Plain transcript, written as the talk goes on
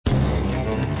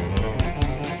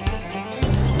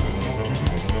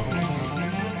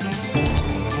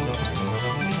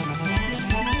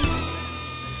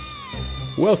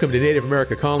Welcome to Native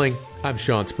America Calling. I'm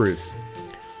Sean Spruce.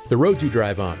 The roads you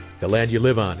drive on, the land you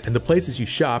live on, and the places you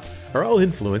shop are all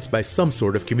influenced by some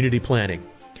sort of community planning.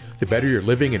 The better your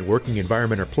living and working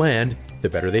environment are planned, the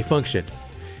better they function.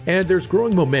 And there's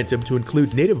growing momentum to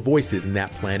include Native voices in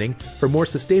that planning for more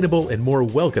sustainable and more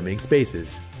welcoming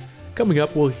spaces. Coming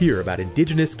up, we'll hear about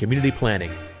Indigenous community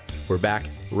planning. We're back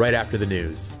right after the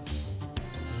news.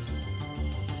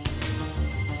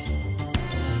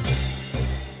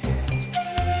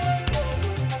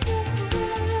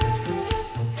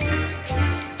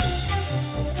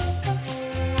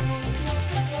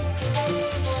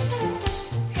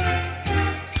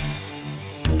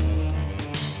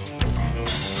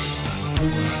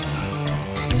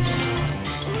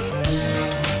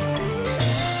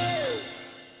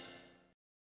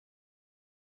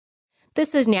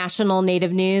 This is National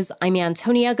Native News. I'm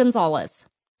Antonia Gonzalez.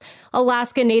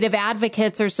 Alaska Native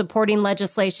advocates are supporting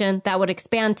legislation that would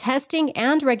expand testing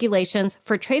and regulations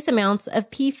for trace amounts of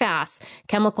PFAS,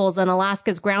 chemicals in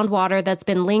Alaska's groundwater that's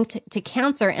been linked to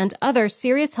cancer and other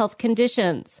serious health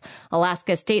conditions.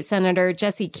 Alaska State Senator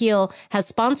Jesse Keel has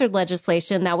sponsored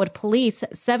legislation that would police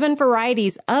 7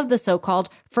 varieties of the so-called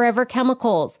forever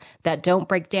chemicals that don't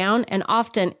break down and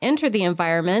often enter the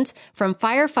environment from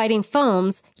firefighting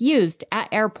foams used at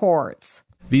airports.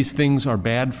 These things are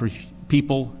bad for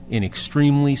people in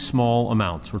extremely small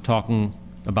amounts. We're talking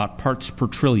about parts per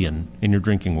trillion in your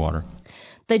drinking water.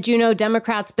 The Juneau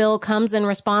Democrats' bill comes in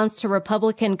response to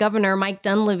Republican Governor Mike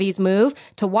Dunleavy's move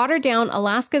to water down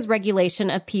Alaska's regulation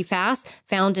of PFAS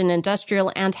found in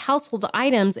industrial and household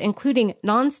items, including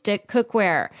nonstick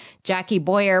cookware. Jackie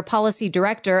Boyer, policy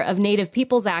director of Native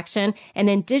Peoples Action, an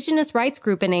indigenous rights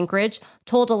group in Anchorage,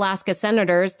 told Alaska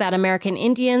senators that American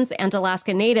Indians and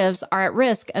Alaska Natives are at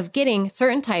risk of getting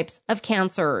certain types of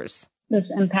cancers. This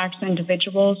impacts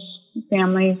individuals,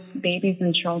 families, babies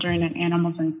and children, and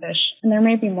animals and fish, and there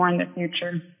may be more in the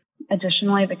future.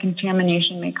 Additionally, the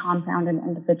contamination may compound in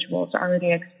individuals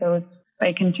already exposed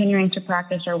by continuing to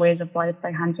practice our ways of life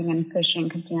by hunting and fishing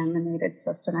contaminated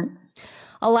sustenance.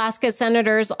 Alaska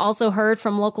senators also heard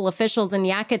from local officials in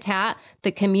Yakutat.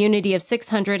 The community of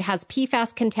 600 has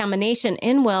PFAS contamination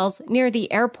in wells near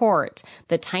the airport.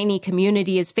 The tiny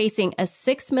community is facing a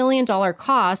 $6 million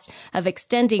cost of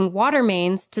extending water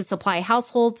mains to supply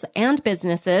households and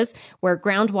businesses where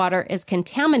groundwater is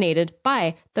contaminated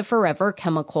by the forever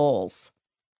chemicals.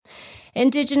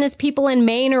 Indigenous people in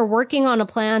Maine are working on a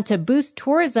plan to boost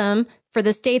tourism for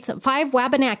the state's 5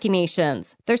 Wabanaki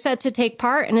nations. They're set to take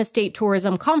part in a state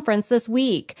tourism conference this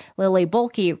week. Lily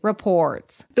Bulkey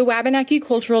reports. The Wabanaki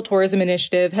Cultural Tourism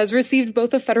Initiative has received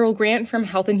both a federal grant from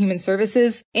Health and Human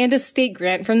Services and a state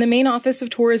grant from the Maine Office of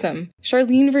Tourism.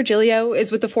 Charlene Virgilio is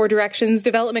with the Four Directions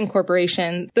Development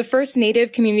Corporation, the first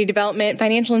Native community development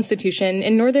financial institution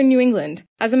in northern New England.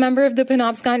 As a member of the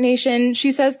Penobscot Nation,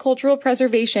 she says cultural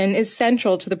preservation is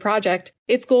central to the project.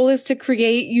 Its goal is to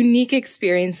create unique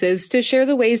experiences to share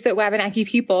the ways that Wabanaki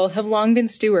people have long been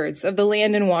stewards of the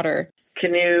land and water.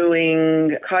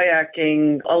 Canoeing,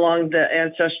 kayaking along the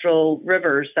ancestral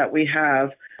rivers that we have,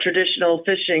 traditional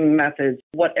fishing methods,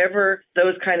 whatever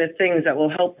those kind of things that will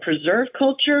help preserve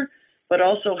culture, but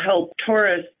also help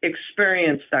tourists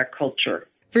experience that culture.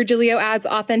 Virgilio adds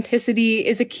authenticity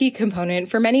is a key component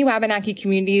for many Wabanaki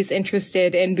communities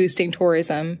interested in boosting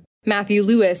tourism. Matthew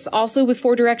Lewis, also with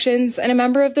Four Directions and a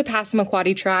member of the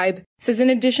Passamaquoddy tribe, says in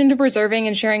addition to preserving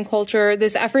and sharing culture,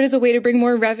 this effort is a way to bring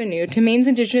more revenue to Maine's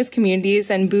indigenous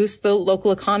communities and boost the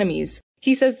local economies.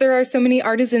 He says there are so many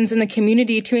artisans in the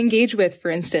community to engage with, for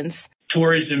instance.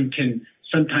 Tourism can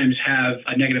sometimes have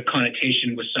a negative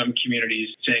connotation with some communities,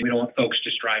 saying we don't want folks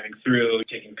just driving through,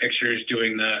 taking pictures,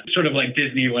 doing the sort of like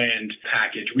Disneyland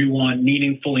package. We want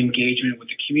meaningful engagement with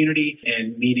the community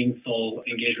and meaningful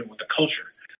engagement with the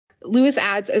culture. Lewis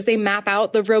adds, as they map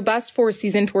out the robust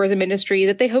 4-season tourism industry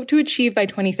that they hope to achieve by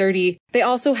 2030, they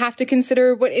also have to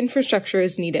consider what infrastructure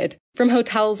is needed, from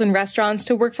hotels and restaurants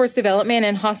to workforce development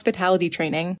and hospitality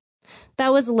training.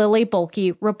 That was Lily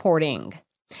Bulkey reporting.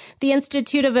 The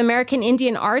Institute of American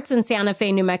Indian Arts in Santa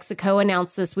Fe, New Mexico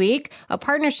announced this week a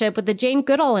partnership with the Jane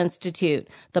Goodall Institute.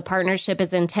 The partnership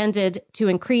is intended to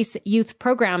increase youth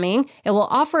programming. It will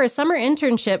offer a summer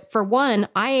internship for 1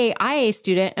 IAIA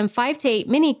student and 5 to 8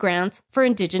 mini grants for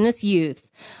Indigenous youth.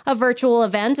 A virtual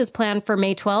event is planned for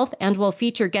May 12th and will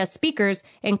feature guest speakers,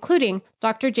 including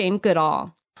Dr. Jane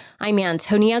Goodall. I'm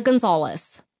Antonia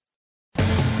Gonzalez.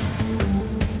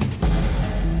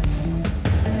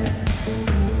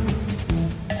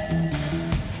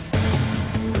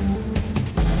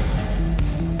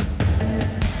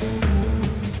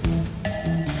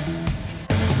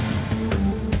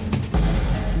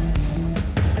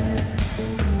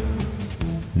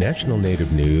 National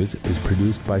Native News is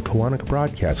produced by Koahnic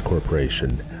Broadcast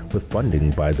Corporation with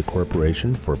funding by the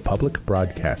Corporation for Public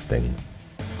Broadcasting.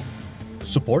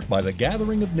 Support by the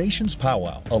Gathering of Nations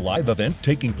Powwow, a live event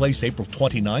taking place April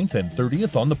 29th and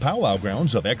 30th on the Powwow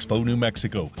grounds of Expo, New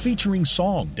Mexico, featuring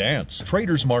song, dance,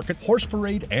 traders market, horse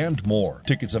parade, and more.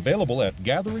 Tickets available at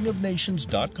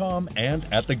gatheringofnations.com and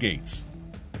at the gates.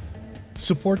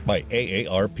 Support by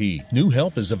AARP. New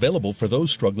help is available for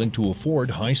those struggling to afford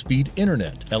high-speed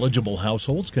internet. Eligible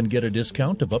households can get a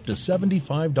discount of up to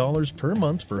 $75 per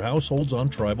month for households on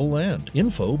tribal land.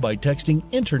 Info by texting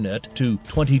INTERNET to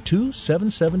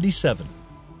 22777.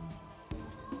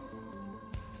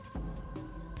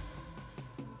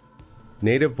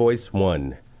 Native Voice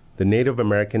One, the Native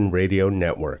American Radio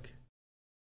Network.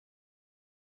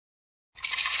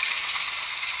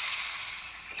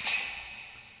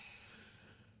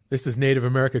 This is Native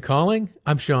America Calling.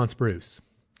 I'm Sean Spruce.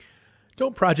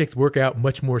 Don't projects work out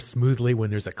much more smoothly when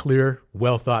there's a clear,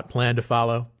 well-thought plan to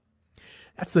follow?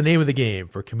 That's the name of the game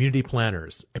for community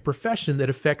planners, a profession that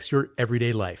affects your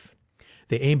everyday life.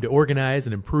 They aim to organize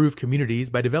and improve communities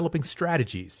by developing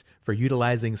strategies for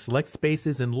utilizing select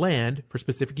spaces and land for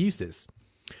specific uses.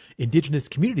 Indigenous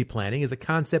community planning is a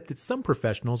concept that some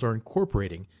professionals are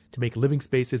incorporating to make living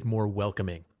spaces more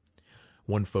welcoming.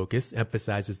 One focus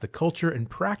emphasizes the culture and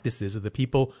practices of the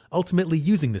people ultimately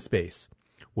using the space,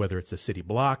 whether it's a city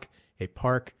block, a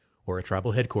park, or a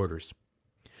tribal headquarters.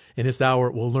 In this hour,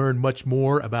 we'll learn much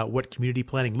more about what community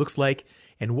planning looks like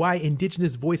and why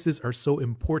Indigenous voices are so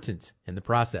important in the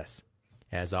process.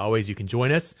 As always, you can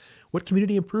join us. What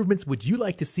community improvements would you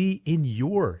like to see in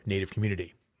your Native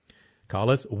community?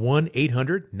 Call us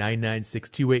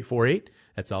 1-800-996-2848.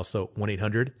 That's also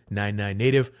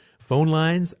 1-800-99-NATIVE. Phone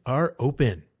lines are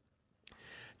open.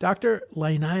 Dr.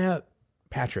 Lainaya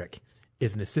Patrick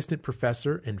is an assistant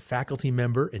professor and faculty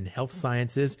member in health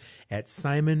sciences at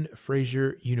Simon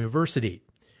Fraser University.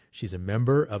 She's a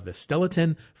member of the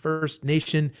Stellarton First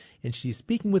Nation, and she's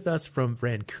speaking with us from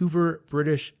Vancouver,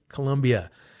 British Columbia.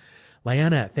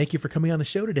 Lainaya, thank you for coming on the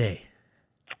show today.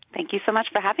 Thank you so much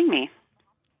for having me.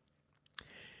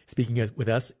 Speaking with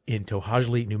us in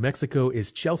To'Hajiilee, New Mexico,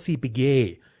 is Chelsea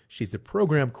Begay. She's the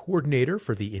program coordinator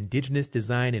for the Indigenous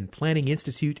Design and Planning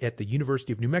Institute at the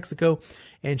University of New Mexico,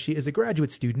 and she is a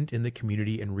graduate student in the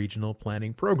Community and Regional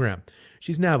Planning program.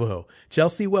 She's Navajo.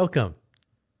 Chelsea, welcome.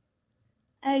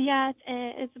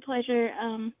 It's a pleasure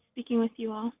speaking with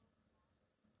you all.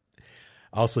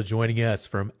 Also joining us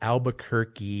from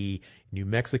Albuquerque, New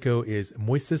Mexico is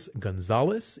Moises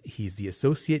Gonzalez. He's the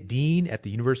Associate Dean at the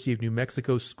University of New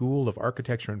Mexico School of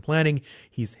Architecture and Planning.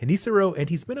 He's Genízaro, and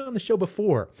he's been on the show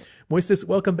before. Moises,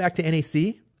 welcome back to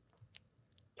NAC.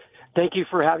 Thank you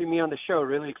for having me on the show.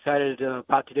 Really excited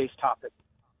about today's topic.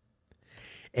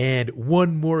 And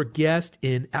one more guest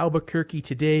in Albuquerque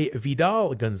today,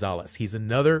 Vidal Gonzalez. He's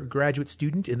another graduate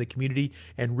student in the Community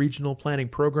and Regional Planning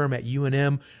program at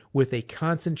UNM with a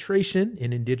concentration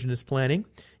in Indigenous planning.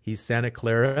 He's Santa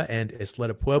Clara and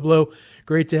Isleta Pueblo.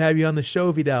 Great to have you on the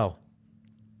show, Vidal.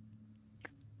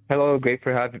 Hello, great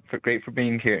for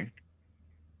being here.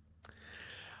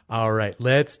 All right,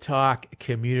 let's talk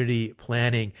community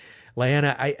planning.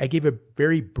 Lainaya, I gave a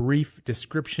very brief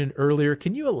description earlier.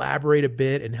 Can you elaborate a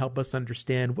bit and help us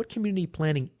understand what community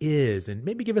planning is and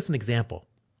maybe give us an example?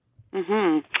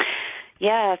 Mm-hmm.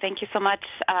 Yeah, thank you so much.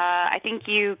 I think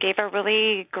you gave a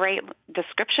really great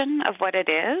description of what it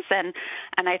is, and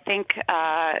I think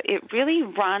it really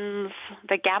runs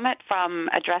the gamut from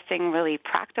addressing really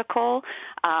practical,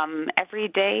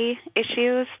 everyday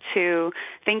issues to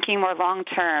thinking more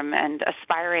long-term and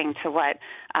aspiring to what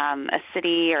a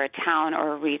city or a town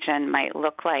or a region might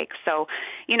look like. So,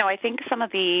 I think some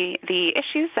of the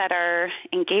issues that are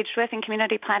engaged with in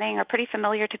community planning are pretty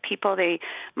familiar to people. They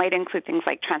might include things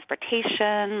like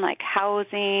transportation, like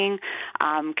housing,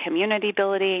 community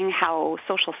building, how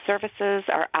social services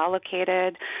are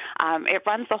allocated. It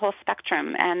runs the whole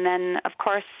spectrum. And then, of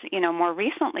course, more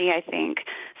recently, I think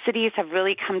cities have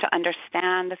really come to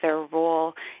understand their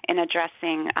role in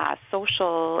addressing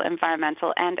social,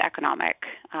 environmental, and economic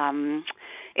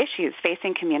issues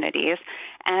facing communities.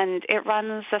 And it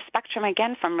runs a spectrum,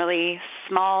 again, from really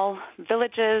small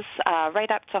villages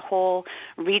right up to whole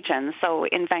regions. So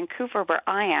in Vancouver, where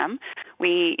I am,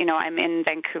 I'm in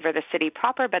Vancouver, the city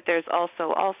proper, but there's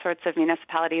also all sorts of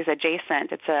municipalities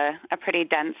adjacent. It's a pretty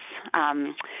dense,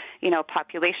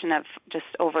 population of just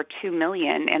over 2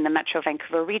 million in the Metro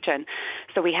Vancouver region.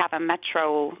 So we have a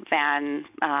Metro Van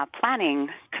Planning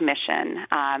Commission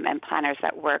and planners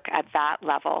that work at that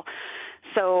level.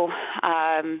 So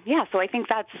I think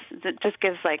that just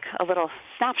gives like a little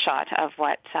snapshot of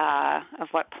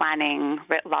what planning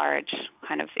writ large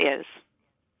kind of is.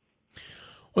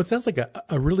 Well, it sounds like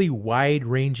a really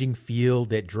wide-ranging field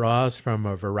that draws from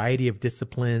a variety of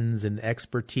disciplines and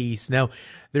expertise. Now,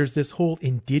 there's this whole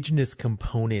Indigenous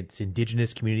component,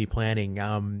 Indigenous community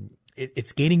planning.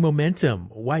 It's gaining momentum.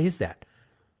 Why is that?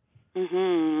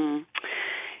 Mm-hmm.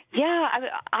 Yeah,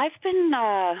 I've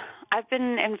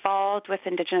been involved with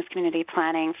Indigenous community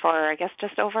planning for, I guess,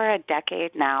 just over a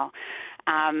decade now.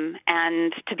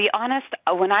 And to be honest,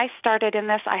 when I started in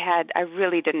this, I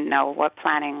really didn't know what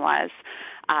planning was.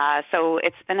 So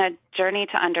it's been a journey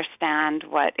to understand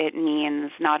what it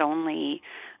means, not only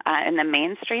in the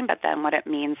mainstream, but then what it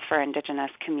means for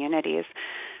Indigenous communities.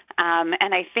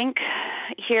 And I think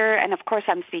here, and of course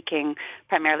I'm speaking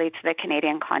primarily to the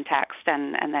Canadian context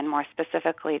and then more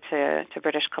specifically to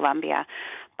British Columbia,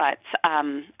 but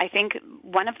I think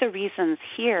one of the reasons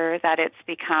here that it's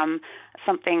become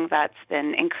something that's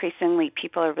been increasingly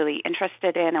people are really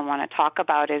interested in and want to talk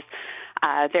about is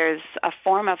there's a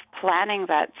form of planning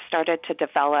that started to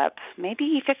develop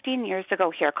maybe 15 years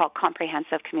ago here called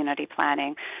comprehensive community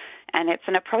planning. And it's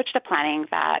an approach to planning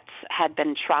that had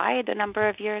been tried a number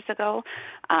of years ago,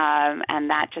 and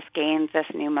that just gained this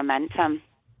new momentum.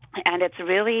 And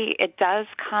it does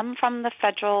come from the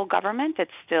federal government.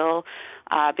 It's still,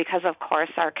 because of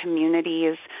course our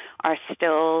communities are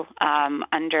still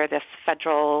under this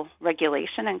federal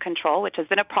regulation and control, which has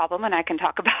been a problem, and I can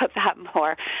talk about that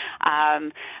more.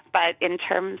 But in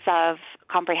terms of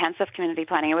comprehensive community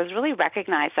planning, it was really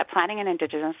recognized that planning in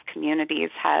Indigenous communities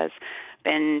has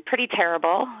been pretty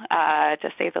terrible, to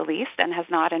say the least, and has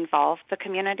not involved the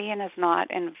community and has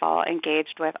not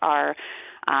engaged with our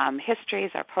histories,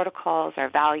 our protocols, our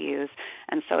values.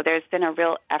 And so there's been a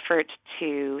real effort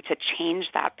to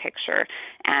change that picture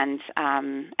and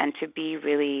to be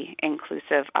really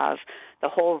inclusive of the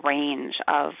whole range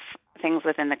of things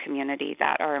within the community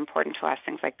that are important to us,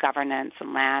 things like governance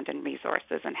and land and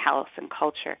resources and health and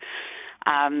culture.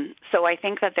 So I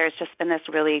think that there's just been this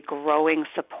really growing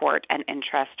support and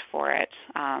interest for it,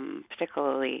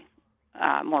 particularly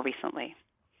more recently.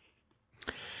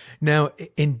 Now,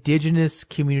 Indigenous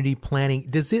community planning,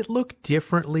 does it look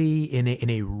differently in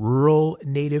a rural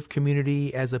Native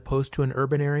community as opposed to an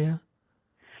urban area?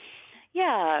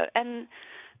 Yeah, and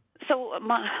so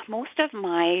most of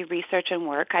my research and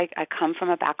work, I come from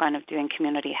a background of doing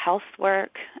community health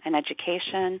work and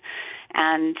education,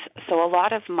 and so a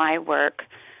lot of my work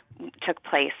took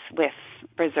place with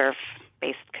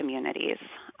reserve-based communities.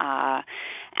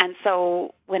 And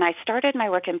so when I started my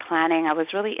work in planning, I was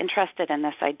really interested in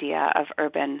this idea of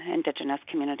urban Indigenous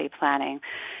community planning,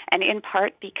 and in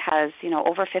part because,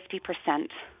 over 50%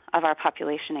 of our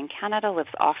population in Canada lives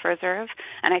off reserve,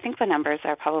 and I think the numbers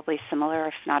are probably similar,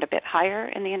 if not a bit higher,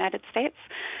 in the United States.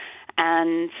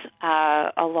 And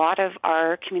a lot of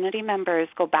our community members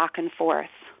go back and forth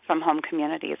from home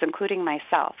communities, including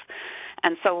myself.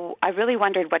 And so I really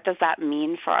wondered, what does that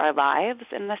mean for our lives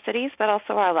in the cities, but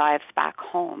also our lives back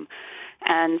home?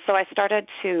 And so I started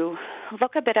to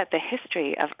look a bit at the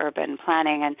history of urban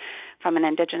planning and from an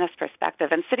Indigenous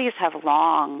perspective. And cities have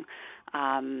long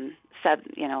said,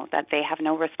 that they have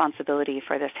no responsibility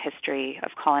for this history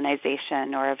of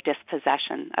colonization or of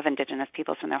dispossession of Indigenous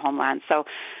peoples from their homeland. So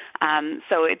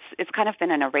it's kind of been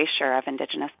an erasure of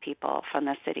Indigenous people from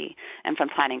the city and from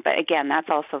planning. But again, that's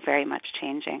also very much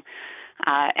changing.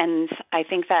 And I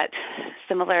think that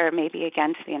similar maybe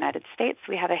again to the United States,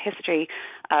 we have a history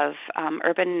of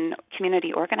urban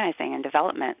community organizing and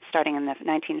development starting in the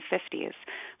 1950s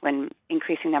when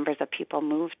increasing numbers of people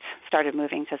started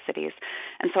moving to cities.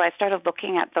 And so I started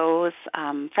looking at those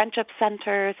friendship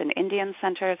centers and Indian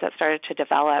centers that started to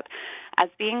develop as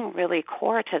being really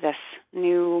core to this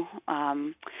new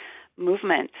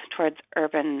movement towards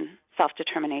urban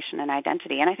self-determination and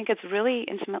identity. And I think it's really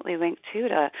intimately linked, too,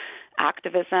 to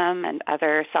activism and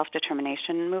other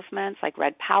self-determination movements like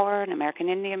Red Power and American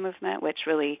Indian movement, which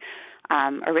really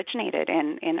originated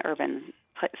in urban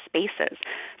spaces.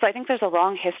 So I think there's a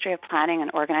long history of planning and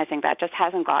organizing that just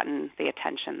hasn't gotten the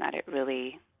attention that it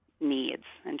really needs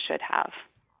and should have.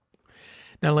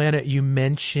 Now, Lana, you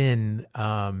mentioned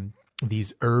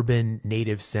these urban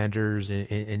Native centers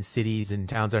in cities and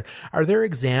towns. Are there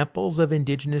examples of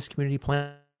Indigenous community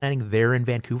planning there in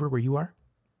Vancouver where you are?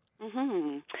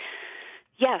 Mm-hmm.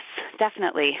 Yes,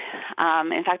 definitely.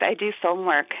 In fact, I do film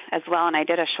work as well, and I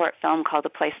did a short film called A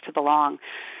Place to Belong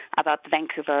about the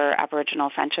Vancouver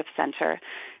Aboriginal Friendship Center.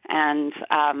 And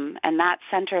that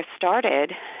center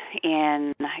started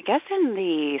in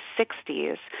the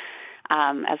 60s.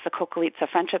 as the Coquilitza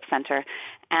Friendship Center.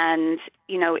 And,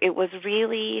 it was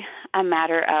really a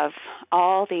matter of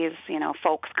all these,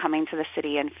 folks coming to the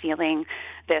city and feeling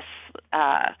this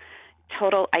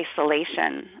total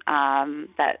isolation,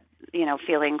 that,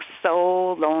 feeling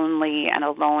so lonely and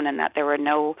alone, and that there were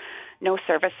no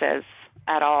services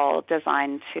at all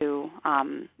designed to,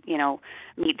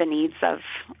 meet the needs of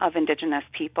Indigenous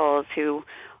peoples who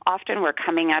often were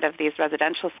coming out of these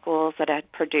residential schools that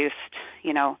had produced,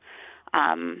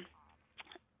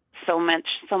 so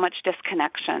much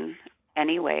disconnection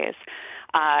anyways.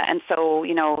 And so,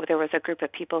 there was a group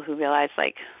of people who realized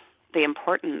the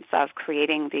importance of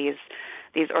creating these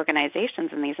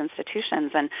organizations and these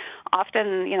institutions. And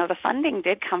often, the funding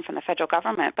did come from the federal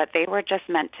government, but they were just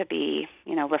meant to be,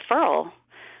 referral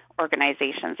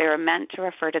organizations. They were meant to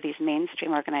refer to these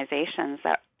mainstream organizations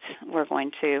that were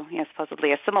going to,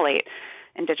 supposedly assimilate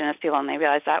Indigenous people, and they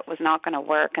realized that was not going to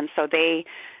work. And so they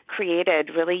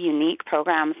created really unique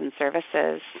programs and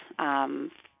services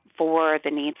for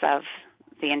the needs of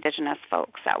the Indigenous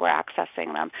folks that were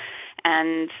accessing them.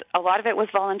 And a lot of it was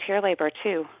volunteer labor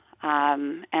too.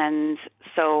 And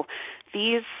so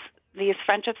these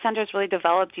friendship centers really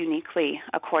developed uniquely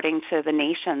according to the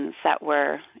nations that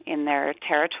were in their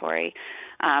territory,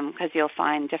 because you'll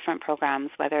find different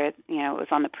programs, whether it was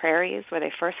on the prairies where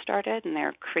they first started and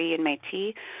they're Cree and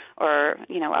Métis, or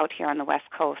out here on the West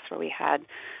Coast where we had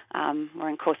we're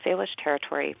in Coast Salish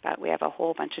territory, but we have a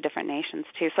whole bunch of different nations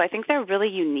too. So I think they're really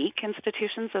unique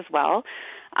institutions as well,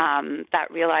 that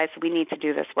realize we need to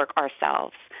do this work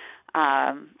ourselves.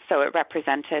 So it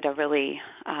represented a really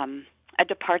a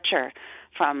departure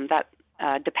from that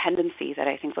dependency that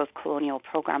I think those colonial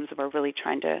programs were really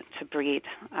trying to breed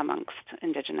amongst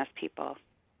Indigenous people.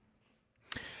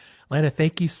 Lana,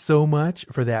 thank you so much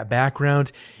for that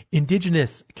background.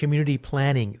 Indigenous community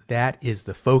planning, that is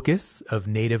the focus of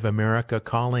Native America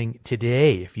Calling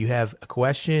today. If you have a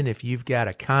question, if you've got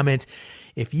a comment,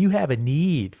 if you have a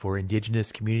need for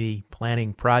Indigenous community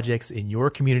planning projects in your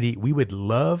community, we would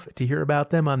love to hear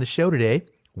about them on the show today.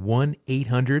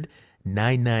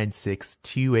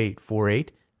 1-800-996-2848.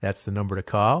 That's the number to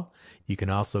call. You can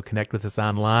also connect with us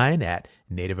online at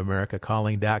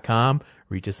nativeamericacalling.com.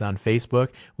 Reach us on Facebook.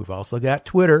 We've also got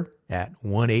Twitter at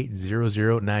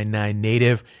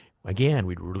 1-800-99-NATIVE. Again,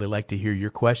 we'd really like to hear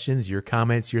your questions, your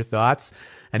comments, your thoughts.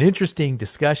 An interesting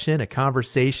discussion, a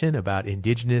conversation about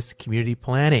Indigenous community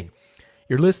planning.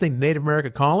 You're listening to Native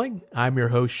America Calling. I'm your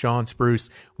host, Sean Spruce.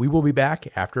 We will be back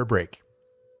after a break.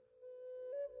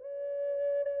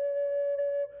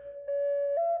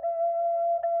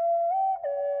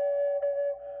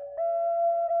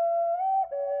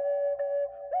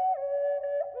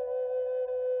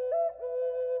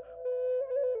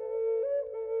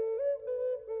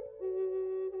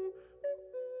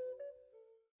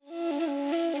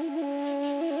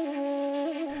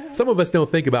 Some of us don't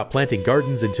think about planting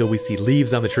gardens until we see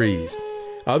leaves on the trees.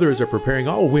 Others are preparing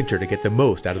all winter to get the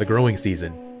most out of the growing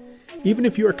season. Even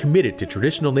if you are committed to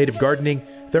traditional native gardening,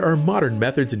 there are modern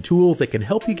methods and tools that can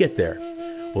help you get there.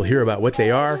 We'll hear about what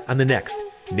they are on the next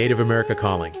Native America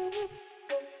Calling.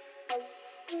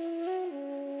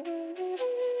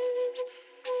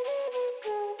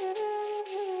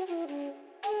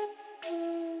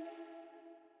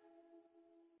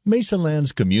 Mesa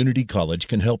Lands Community College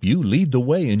can help you lead the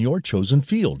way in your chosen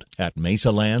field. At Mesa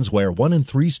Lands, where 1 in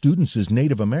 3 students is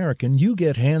Native American, you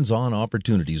get hands-on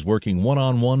opportunities working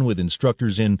one-on-one with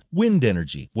instructors in wind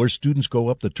energy, where students go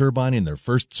up the turbine in their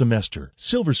first semester,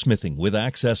 silversmithing with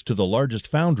access to the largest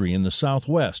foundry in the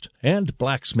Southwest, and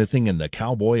blacksmithing and the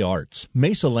cowboy arts.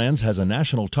 Mesa Lands has a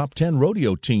national top 10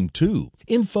 rodeo team, too.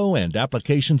 Info and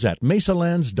applications at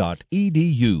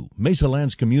mesalands.edu. Mesa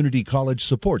Lands Community College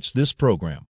supports this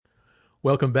program.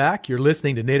 Welcome back. You're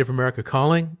listening to Native America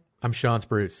Calling. I'm Sean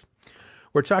Spruce.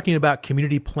 We're talking about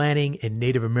community planning in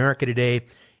Native America today,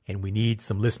 and we need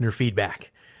some listener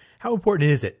feedback. How important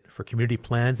is it for community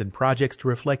plans and projects to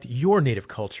reflect your Native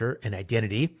culture and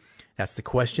identity? That's the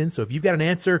question. So if you've got an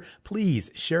answer,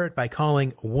 please share it by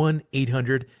calling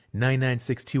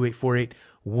 1-800-996-2848,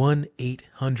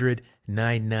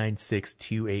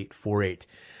 1-800-996-2848.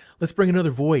 Let's bring another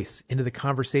voice into the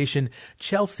conversation.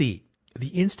 Chelsea, the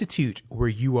institute where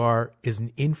you are is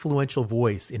an influential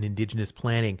voice in Indigenous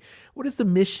planning. What is the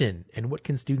mission and what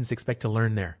can students expect to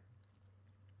learn there?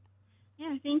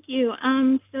 Yeah, thank you.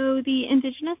 So the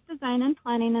Indigenous Design and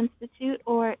Planning Institute,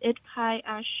 or IDPI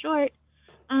as short,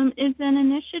 is an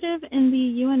initiative in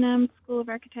the UNM School of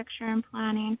Architecture and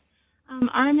Planning.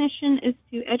 Our mission is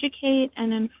to educate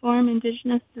and inform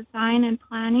Indigenous design and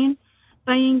planning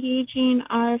by engaging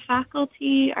our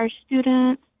faculty, our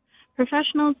students,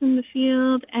 professionals in the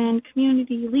field and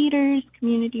community leaders,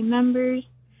 community members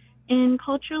in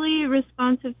culturally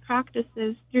responsive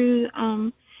practices through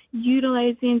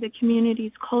utilizing the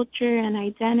community's culture and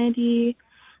identity.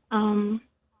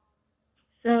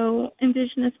 So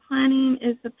Indigenous planning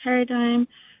is a paradigm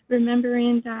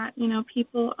remembering that,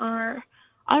 people are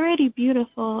already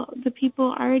beautiful. The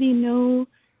people already know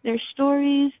their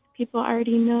stories. People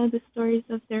already know the stories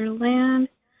of their land,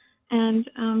 and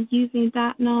using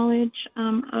that knowledge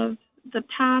of the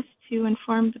past to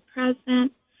inform the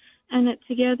present, and it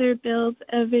together builds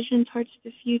a vision towards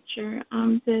the future.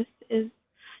 This is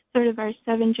sort of our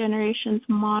 7 generations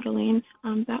modeling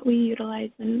that we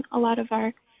utilize in a lot of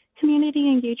our community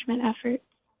engagement efforts.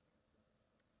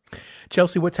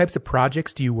 Chelsea, what types of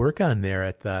projects do you work on there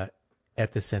at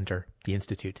the center, the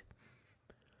Institute?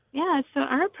 Yeah, so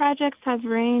our projects have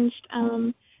ranged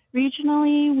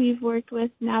regionally. We've worked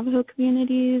with Navajo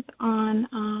communities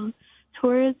on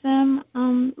tourism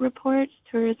reports,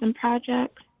 tourism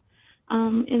projects.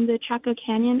 In the Chaco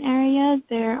Canyon area,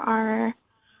 there are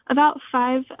about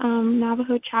 5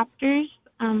 Navajo chapters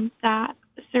that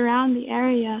surround the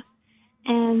area,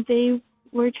 and they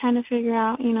were trying to figure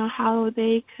out, how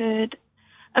they could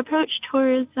approach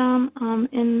tourism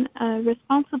in a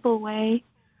responsible way.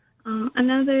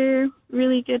 Another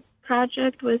really good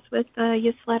project was with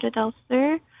Ysleta del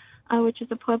Sur, which is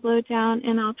a pueblo down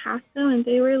in El Paso, and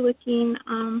they were looking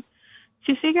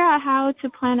to figure out how to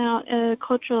plan out a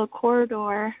cultural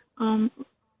corridor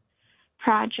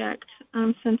project,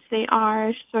 since they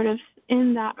are sort of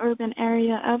in that urban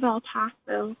area of El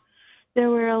Paso. There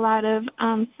were a lot of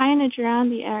signage around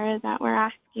the area that were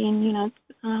asking,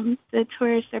 the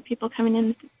tourists or people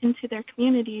coming into their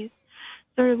communities,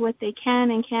 sort of what they can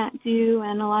and can't do,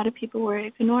 and a lot of people were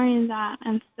ignoring that.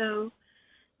 And so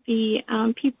the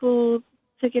people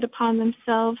took it upon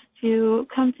themselves to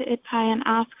come to IDPI and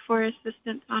ask for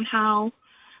assistance on how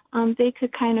they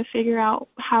could kind of figure out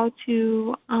how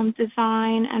to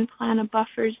design and plan a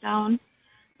buffer zone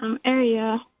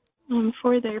area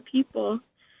for their people.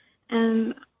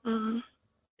 And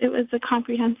it was a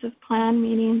comprehensive plan,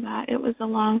 meaning that it was a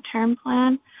long-term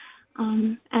plan,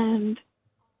 and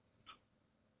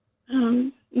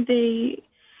they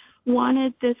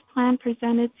wanted this plan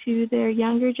presented to their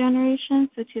younger generation,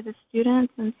 so to the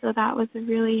students, and so that was a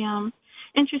really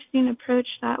interesting approach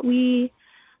that we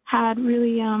had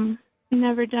really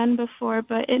never done before,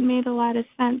 but it made a lot of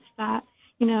sense that,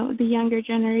 the younger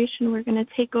generation were going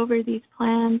to take over these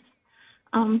plans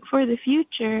for the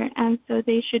future, and so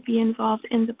they should be involved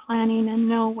in the planning and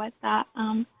know what that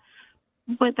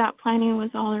planning was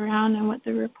all around and what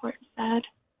the report said.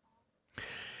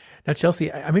 Now,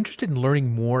 Chelsea, I'm interested in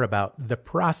learning more about the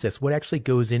process, what actually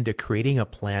goes into creating a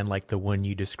plan like the one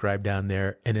you described down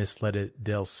there in Ysleta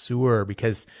del Sur,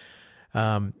 because,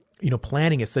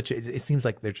 planning is it seems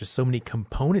like there's just so many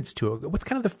components to it. What's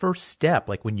kind of the first step?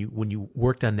 Like when you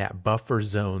worked on that buffer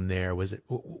zone there,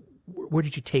 where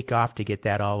did you take off to get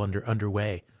that all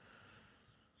underway?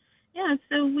 Yeah,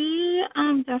 so we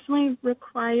definitely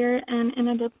require an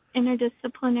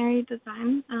interdisciplinary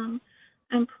design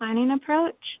and planning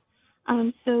approach.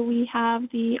 So we have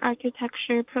the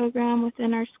architecture program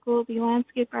within our school, the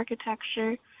landscape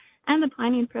architecture, and the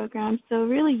planning program. So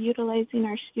really utilizing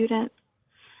our students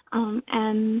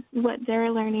and what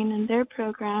they're learning in their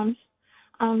programs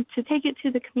to take it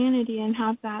to the community and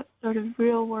have that sort of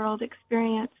real-world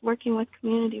experience working with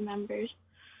community members.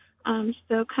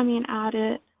 So coming at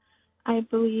it, I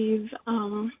believe,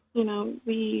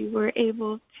 we were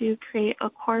able to create a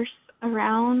course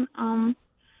around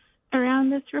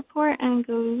this report and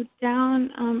go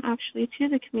down actually to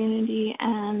the community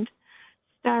and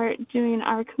start doing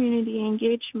our community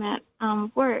engagement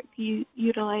work,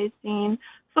 utilizing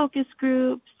focus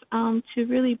groups to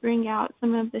really bring out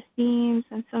some of the themes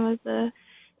and some of the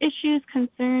issues,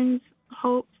 concerns,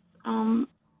 hopes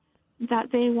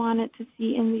that they wanted to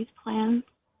see in these plans.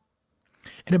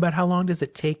 And about how long does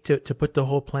it take to put the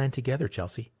whole plan together,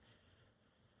 Chelsea?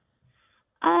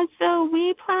 So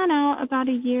we plan out about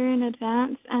a year in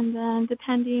advance, and then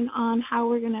depending on how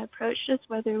we're going to approach this,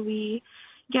 whether we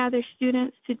gather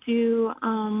students to do,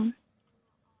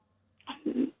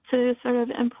 to sort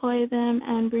of employ them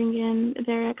and bring in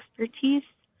their expertise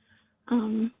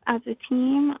as a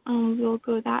team, we'll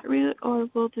go that route, or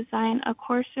we'll design a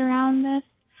course around this.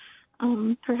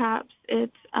 Perhaps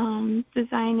it's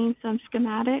designing some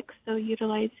schematics, so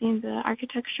utilizing the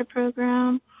architecture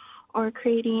program, or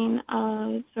creating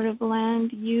a sort of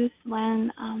land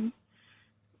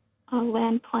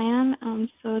plan.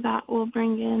 So that will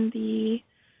bring in the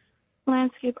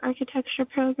landscape architecture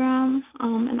program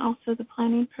and also the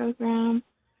planning program.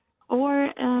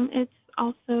 or it's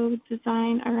also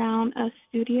designed around a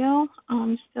studio.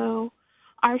 So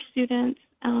our students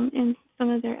in some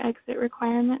of their exit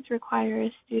requirements require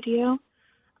a studio.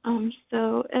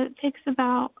 So it takes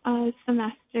about a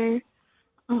semester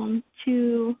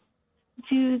to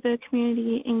do the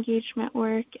community engagement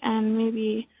work, and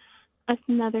maybe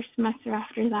another semester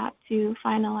after that to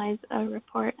finalize a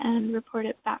report and report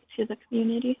it back to the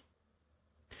community.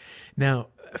 Now,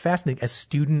 fascinating, a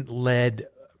student-led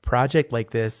project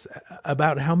like this,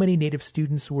 about how many Native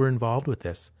students were involved with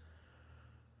this?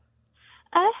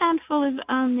 A handful of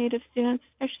Native students,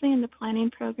 especially in the planning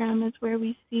program, is where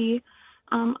we see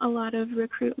a lot of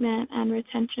recruitment and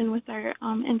retention with our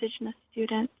Indigenous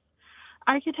students.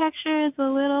 Architecture is a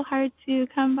little hard to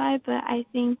come by, but I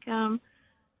think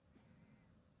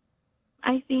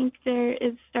there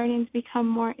is starting to become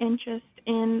more interest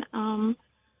in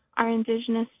our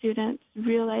Indigenous students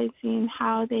realizing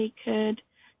how they could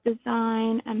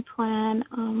design and plan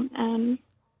and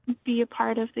be a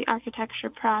part of the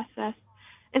architecture process,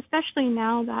 especially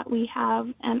now that we have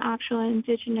an actual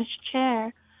Indigenous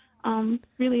chair,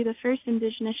 really the first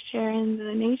Indigenous chair in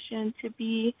the nation to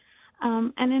be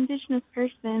an Indigenous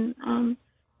person,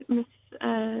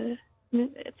 the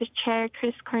chair,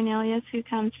 Chris Cornelius, who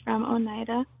comes from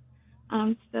Oneida.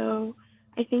 So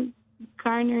I think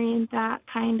garnering that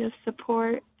kind of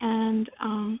support and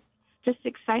just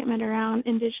excitement around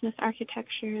Indigenous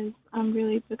architecture is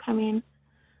really becoming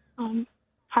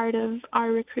part of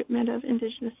our recruitment of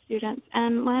Indigenous students.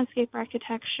 And landscape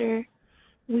architecture,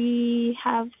 we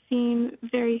have seen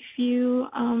very few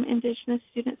Indigenous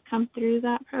students come through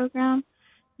that program.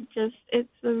 It's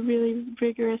a really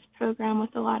rigorous program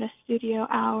with a lot of studio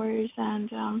hours,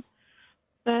 and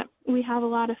but we have a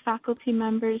lot of faculty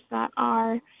members that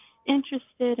are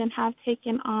interested and have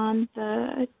taken on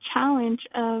the challenge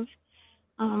of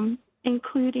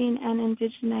including and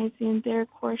indigenizing their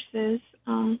courses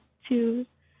to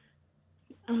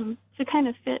kind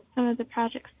of fit some of the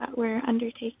projects that we're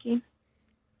undertaking.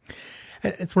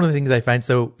 It's one of the things I find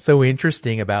so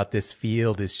interesting about this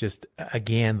field is just,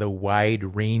 again, the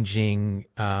wide-ranging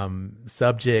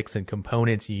subjects and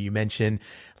components. You mentioned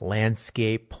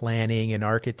landscape planning and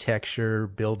architecture,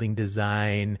 building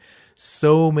design,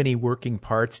 so many working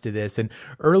parts to this. And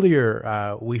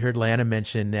earlier, we heard Lana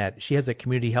mention that she has a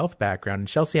community health background. And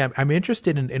Chelsea, I'm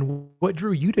interested in what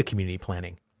drew you to community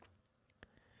planning.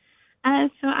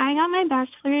 So I got my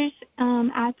bachelor's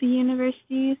at the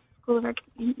university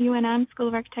UNM School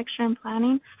of Architecture and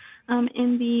Planning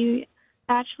in the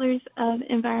Bachelor's of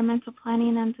Environmental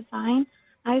Planning and Design.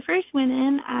 I first went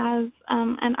in as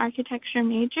an architecture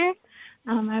major.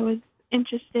 I was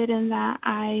interested in that.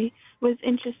 I was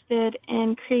interested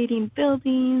in creating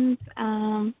buildings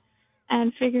and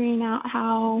figuring out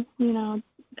how,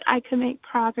 I could make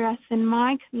progress in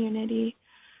my community.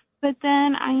 But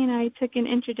then I took an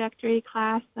introductory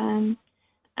class, and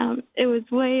it was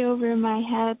way over my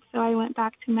head, so I went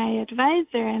back to my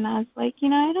advisor and I was like,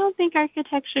 I don't think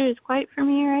architecture is quite for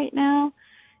me right now.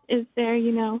 Is there,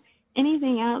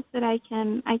 anything else that I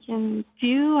can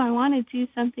do? I want to do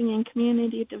something in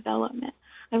community development.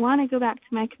 I want to go back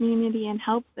to my community and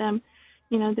help them.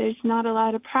 There's not a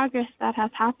lot of progress that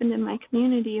has happened in my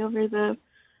community over the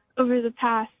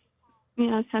past,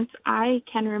 since I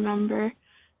can remember.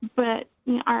 But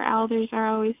our elders are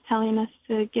always telling us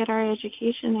to get our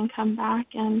education and come back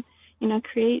and,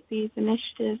 create these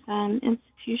initiatives and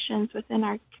institutions within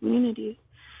our communities.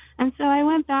 And so I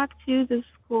went back to the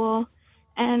school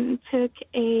and took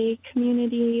a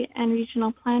community and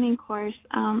regional planning course,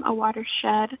 a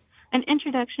watershed, an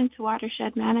introduction to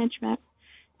watershed management.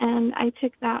 And I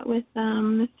took that with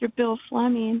Mr. Bill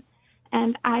Fleming.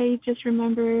 And I just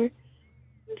remember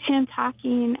him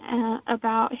talking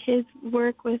about his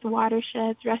work with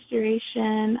watersheds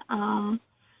restoration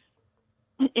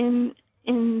in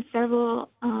several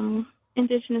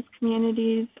Indigenous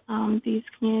communities. These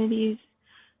communities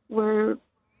were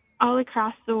all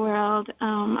across the world.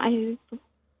 I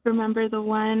remember the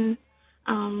one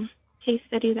case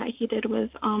study that he did was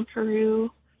on Peru.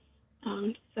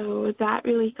 So that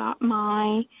really got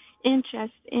my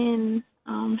interest in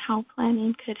how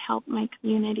planning could help my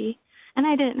community. And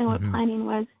I didn't know what planning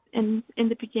was in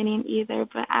the beginning either,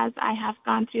 but as I have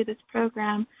gone through this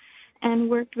program and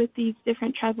worked with these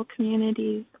different tribal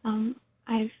communities,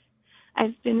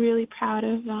 I've been really proud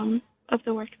of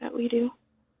the work that we do.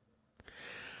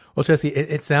 Well, Chelsea,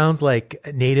 it sounds like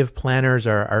Native planners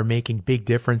are making big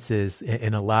differences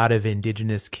in a lot of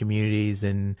Indigenous communities,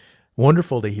 and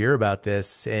wonderful to hear about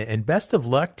this. And best of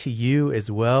luck to you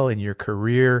as well in your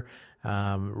career.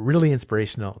 Really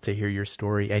inspirational to hear your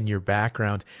story and your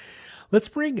background. Let's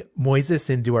bring Moises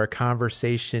into our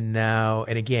conversation now.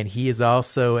 And again, he is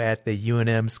also at the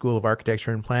UNM School of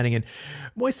Architecture and Planning. And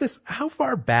Moises, how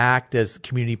far back does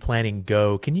community planning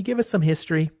go? Can you give us some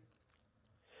history?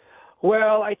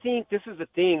 Well, I think this is the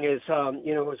thing is,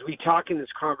 as we talk in this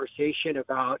conversation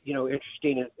about,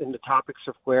 interesting in the topics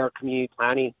of where community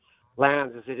planning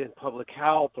lands, is it in public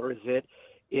health or is it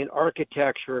in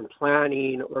architecture and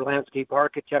planning or landscape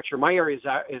architecture? My area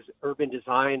is urban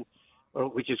design,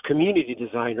 which is community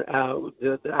design,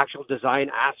 the actual design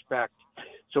aspect.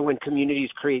 So when communities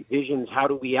create visions, how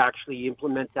do we actually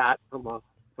implement that from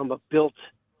a built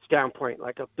standpoint,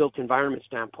 like a built environment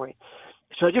standpoint?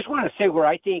 So I just want to say where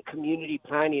I think community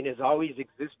planning has always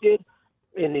existed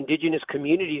in indigenous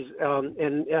communities,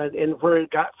 and where it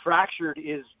got fractured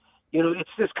is, it's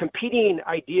this competing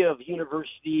idea of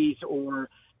universities or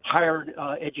higher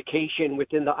education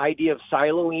within the idea of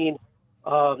siloing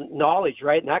knowledge,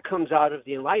 right? And that comes out of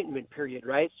the Enlightenment period,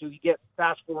 right? So you get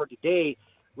fast forward today,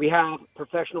 we have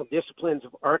professional disciplines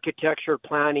of architecture,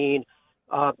 planning,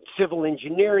 civil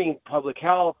engineering, public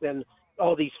health, and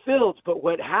all these fields. But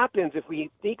what happens if we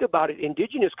think about it,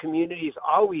 indigenous communities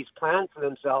always plan for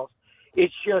themselves.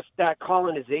 It's just that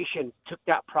colonization took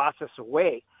that process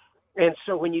away. And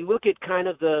so when you look at kind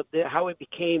of the how it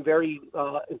became very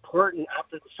important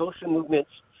after the social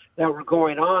movements that were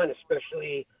going on,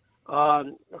 especially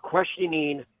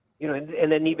questioning,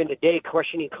 and then even today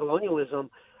questioning colonialism,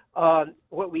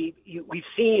 what we've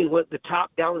seen what the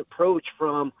top-down approach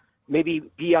from maybe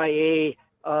BIA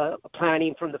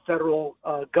planning from the federal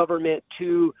government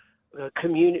to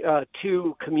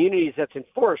communities that's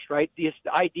enforced, right? This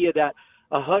idea that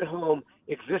a HUD home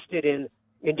existed in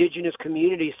indigenous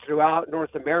communities throughout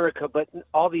North America, but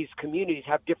all these communities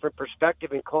have different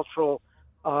perspective and cultural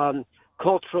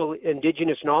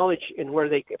indigenous knowledge in where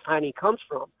the planning comes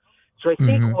from. So I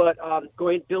think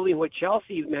building what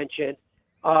Chelsea mentioned,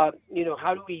 how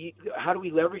do we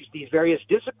leverage these various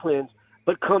disciplines,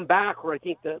 but come back where I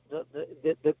think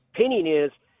the pinning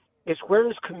is where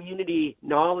is community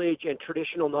knowledge and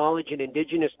traditional knowledge and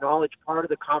indigenous knowledge part of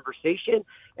the conversation,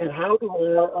 and how do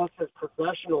us as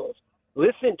professionals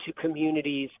listen to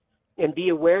communities and be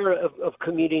aware of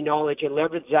community knowledge and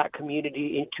leverage that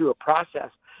community into a process.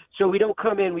 So we don't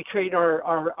come in, we train our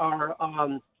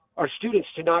students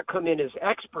to not come in as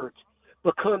experts,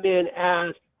 but come in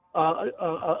as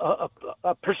a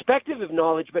perspective of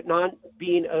knowledge, but not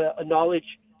being a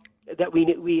knowledge that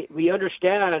we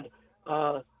understand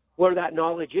where that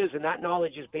knowledge is, and that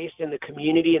knowledge is based in the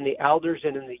community and the elders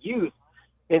and in the youth.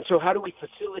 And so how do we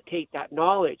facilitate that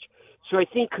knowledge? So I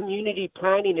think community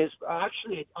planning is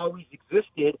actually always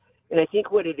existed, and I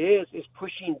think what it is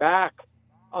pushing back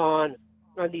on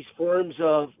these forms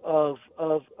of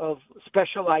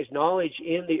specialized knowledge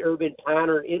in the urban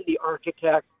planner, in the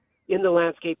architect, in the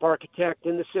landscape architect,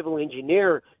 in the civil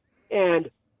engineer, and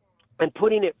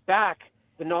putting it back,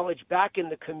 the knowledge back in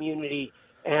the community,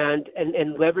 and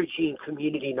leveraging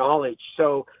community knowledge.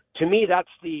 So to me, that's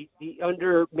the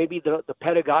under maybe the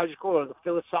pedagogical or the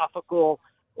philosophical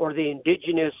or the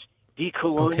indigenous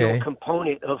decolonial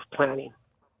component of planning.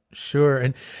 Sure.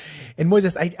 And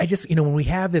Moises, I just, when we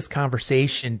have this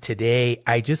conversation today,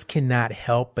 I just cannot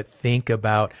help but think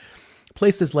about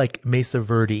places like Mesa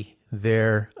Verde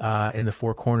there in the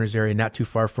Four Corners area, not too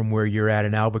far from where you're at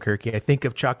in Albuquerque. I think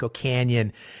of Chaco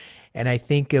Canyon, and I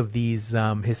think of these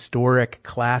historic,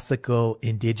 classical,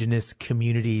 indigenous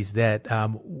communities that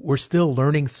we're still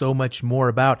learning so much more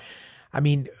about. I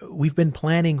mean, we've been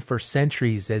planning for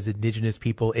centuries as indigenous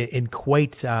people in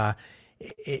quite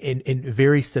in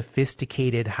very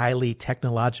sophisticated, highly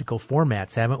technological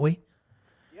formats, haven't we?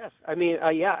 Yes, I mean,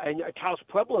 and Taos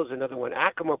Pueblo is another one.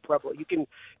 Acoma Pueblo. You can,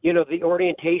 the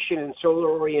orientation and solar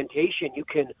orientation. You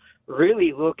can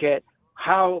really look at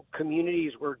how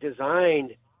communities were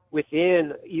designed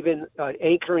within even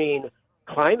anchoring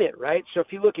climate, right? So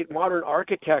if you look at modern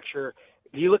architecture,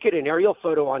 if you look at an aerial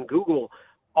photo on Google,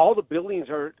 all the buildings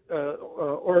are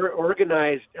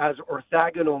organized as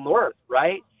orthogonal north,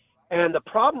 right? And the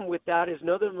problem with that is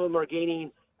none of them are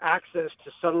gaining access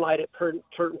to sunlight at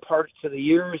certain parts of the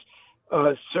year,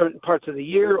 or some parts of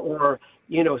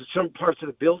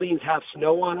the buildings have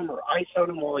snow on them or ice on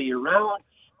them all year round.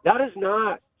 That is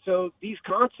not. So these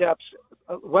concepts,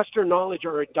 Western knowledge,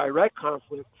 are in direct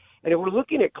conflict. And if we're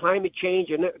looking at climate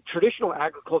change, and traditional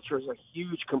agriculture is a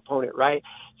huge component, right?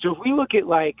 So if we look at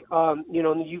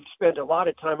you've spent a lot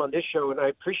of time on this show, and I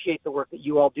appreciate the work that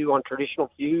you all do on traditional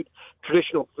food,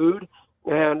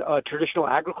 and traditional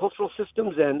agricultural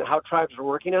systems and how tribes are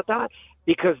working at that,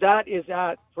 because that is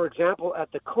for example,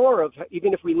 at the core of,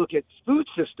 even if we look at food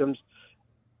systems,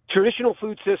 traditional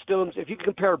food systems, if you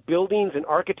compare buildings and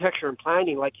architecture and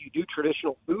planning like you do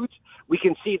traditional foods, we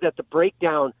can see that the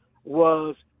breakdown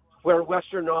was where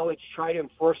Western knowledge tried to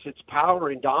enforce its power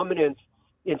and dominance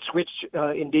and switch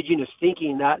indigenous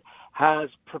thinking that has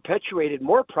perpetuated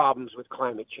more problems with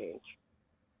climate change.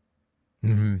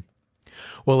 Mm-hmm.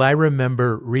 Well, I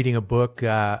remember reading a book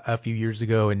a few years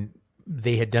ago, and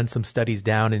they had done some studies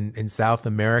down in South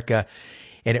America,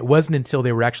 and it wasn't until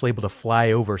they were actually able to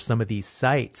fly over some of these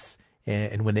sites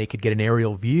and when they could get an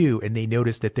aerial view, and they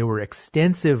noticed that there were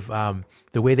extensive,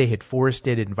 the way they had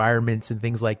forested environments and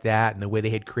things like that, and the way they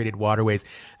had created waterways,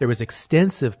 there was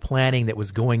extensive planning that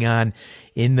was going on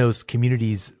in those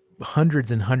communities hundreds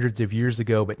and hundreds of years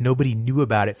ago, but nobody knew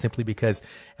about it simply because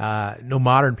no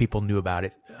modern people knew about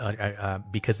it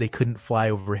because they couldn't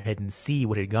fly overhead and see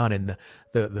what had gone and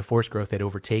the forest growth had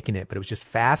overtaken it. But it was just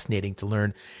fascinating to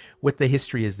learn what the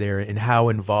history is there and how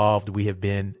involved we have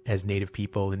been as Native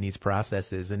people in these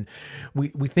processes. And we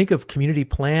think of community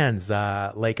plans,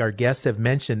 like our guests have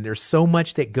mentioned. There's so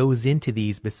much that goes into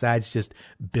these besides just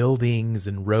buildings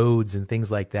and roads and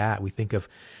things like that. We think of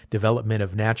development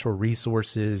of natural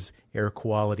resources, air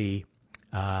quality,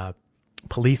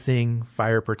 policing,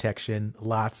 fire protection.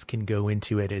 Lots can go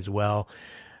into it as well.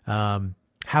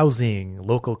 Housing,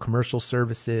 local commercial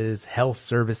services, health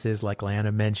services, like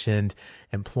Lana mentioned,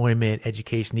 employment,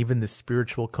 education, even the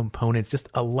spiritual components, just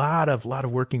a lot of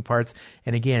working parts.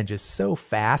 And again, just so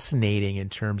fascinating in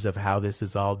terms of how this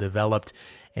is all developed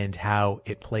and how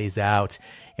it plays out.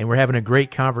 And we're having a great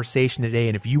conversation today.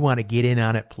 And if you want to get in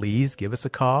on it, please give us a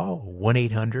call,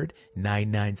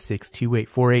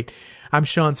 1-800-996-2848. I'm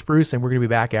Sean Spruce, and we're going to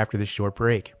be back after this short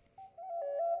break.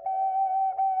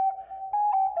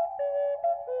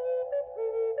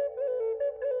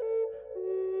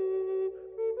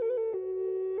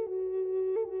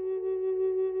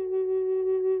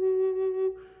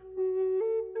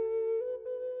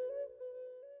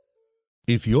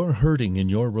 If you're hurting in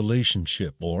your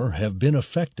relationship or have been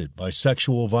affected by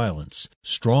sexual violence,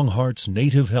 Strong Hearts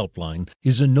Native Helpline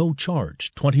is a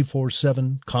no-charge,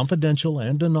 24/7, confidential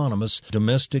and anonymous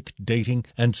domestic, dating,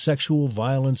 and sexual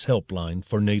violence helpline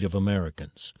for Native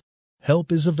Americans.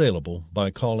 Help is available by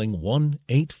calling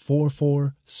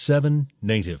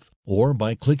 1-844-7-NATIVE or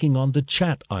by clicking on the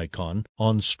chat icon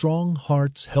on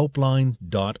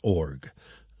strongheartshelpline.org.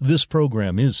 This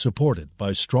program is supported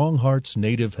by Strong Hearts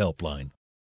Native Helpline.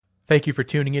 Thank you for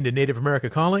tuning in to Native America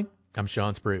Calling. I'm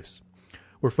Sean Spruce.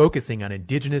 We're focusing on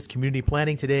Indigenous community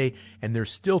planning today, and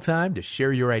there's still time to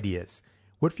share your ideas.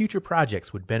 What future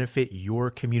projects would benefit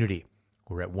your community?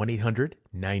 We're at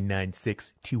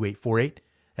 1-800-996-2848.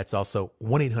 That's also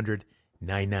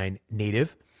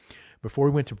 1-800-99-NATIVE. Before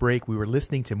we went to break, we were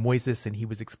listening to Moises, and he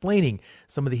was explaining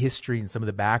some of the history and some of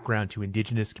the background to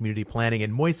Indigenous community planning.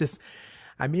 And Moises,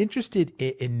 I'm interested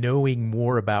in knowing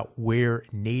more about where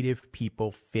Native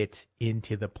people fit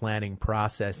into the planning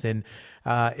process. And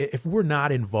if we're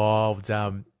not involved,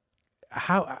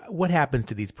 what happens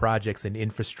to these projects and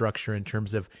infrastructure in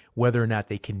terms of whether or not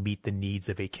they can meet the needs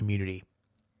of a community?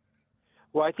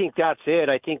 Well, I think that's it.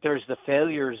 I think there's the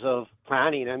failures of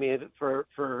planning. I mean, for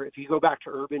if you go back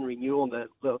to urban renewal and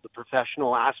the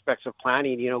professional aspects of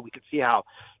planning, we could see how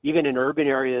even in urban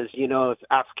areas, if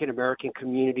African-American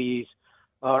communities,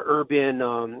 urban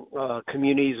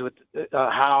communities with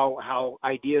how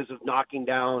ideas of knocking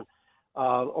down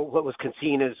what was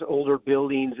seen as older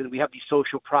buildings, and we have these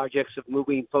social projects of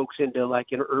moving folks into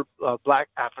Black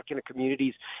African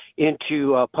communities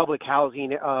into public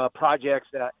housing projects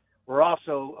that were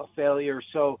also a failure.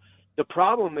 So the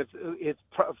problem is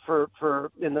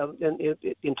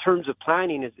in terms of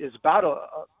planning is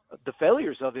about the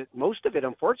failures of it, most of it,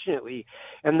 unfortunately,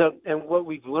 and what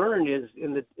we've learned is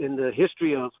in the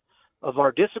history of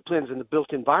our disciplines in the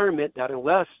built environment that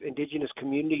unless Indigenous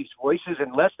communities' voices,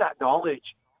 unless that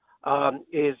knowledge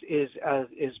is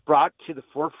brought to the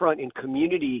forefront in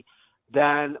community,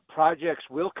 then projects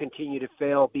will continue to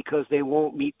fail because they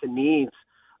won't meet the needs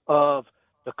of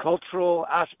the cultural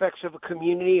aspects of a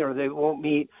community, or they won't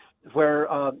meet where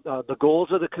the goals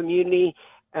of the community,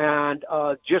 and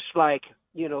just like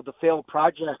the failed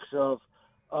projects of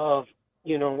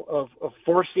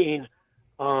forcing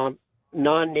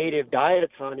non-native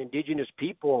diets on Indigenous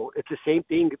people. It's the same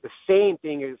thing. The same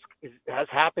thing has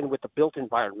happened with the built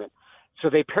environment. So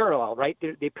they parallel, right?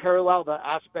 They parallel the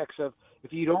aspects of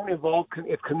if you don't involve,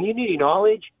 if community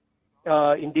knowledge,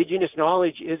 Indigenous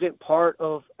knowledge isn't part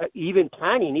of even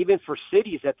planning, even for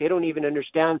cities that they don't even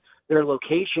understand their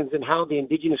locations and how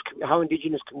Indigenous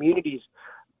communities.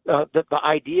 The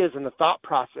ideas and the thought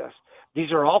process.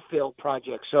 These are all failed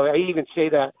projects. So I even say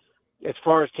that as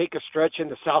far as take a stretch in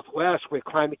the Southwest with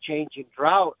climate change and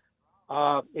drought,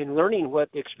 in learning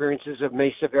what the experiences of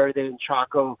Mesa Verde and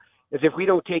Chaco is. If we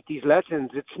don't take these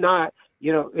lessons, it's not,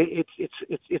 it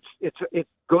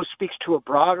speaks to a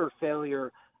broader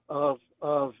failure of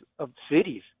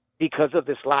cities because of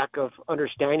this lack of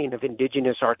understanding of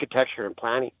indigenous architecture and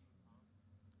planning.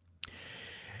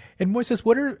 And Moises,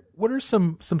 what are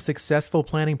some successful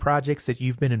planning projects that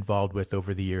you've been involved with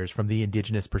over the years from the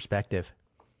indigenous perspective?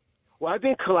 Well, I've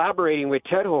been collaborating with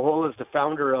Ted Hohola, the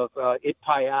founder of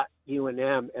ITPI at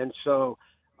UNM, and so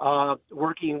I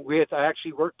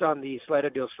actually worked on the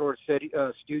Salida del Sur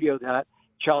studio that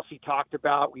Chelsea talked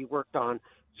about. We worked on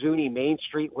Zuni Main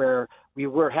Street, where we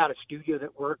had a studio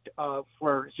that worked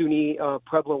for Zuni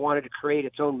Pueblo wanted to create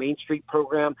its own Main Street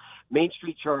program. Main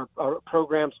Streets are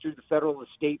programs through the federal and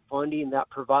state funding that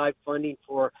provide funding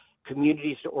for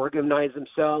communities to organize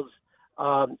themselves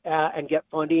and get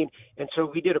funding. And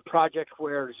so we did a project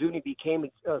where Zuni became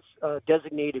a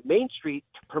designated Main Street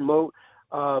to promote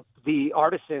the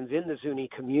artisans in the Zuni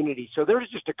community. So there's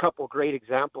just a couple great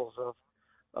examples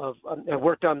of I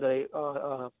worked on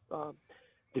the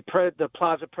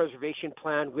Plaza Preservation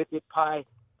Plan with ITPI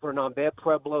for Nambe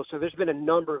Pueblo. So there's been a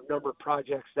number of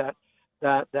projects that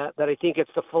I think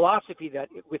it's the philosophy that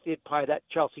with ITPI that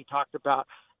Chelsea talked about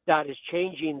that is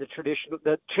changing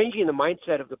changing the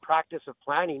mindset of the practice of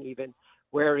planning, even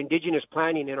where indigenous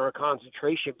planning in our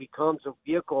concentration becomes a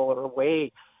vehicle or a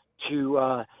way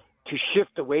to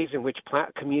shift the ways in which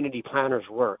community planners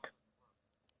work.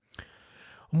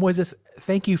 Moises,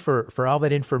 thank you for all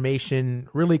that information.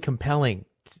 Really compelling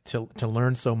to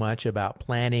learn so much about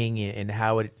planning and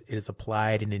how it is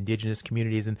applied in indigenous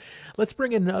communities. And let's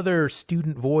bring another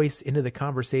student voice into the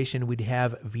conversation. We'd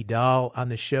have Vidal on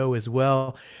the show as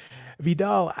well.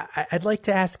 Vidal, I'd like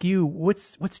to ask you,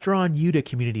 what's drawn you to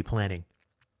community planning?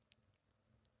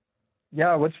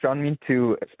 Yeah, what's drawn me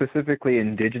to specifically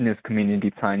indigenous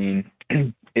community planning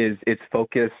is its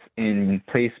focus in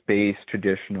place-based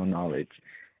traditional knowledge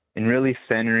and really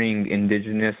centering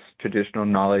indigenous traditional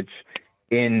knowledge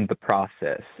in the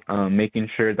process, making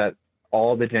sure that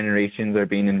all the generations are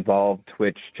being involved,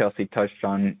 which Chelsea touched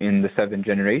on in the 7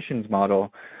 generations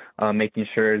model, making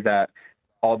sure that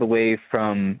all the way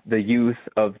from the youth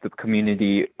of the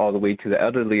community all the way to the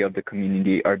elderly of the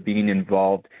community are being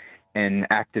involved and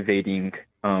activating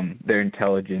their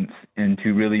intelligence and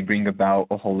to really bring about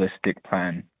a holistic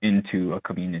plan into a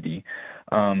community.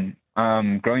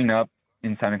 Growing up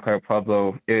in Santa Clara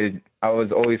Pueblo, I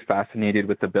was always fascinated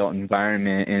with the built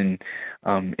environment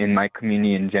and in my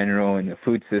community in general, and the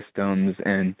food systems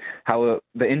and how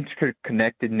the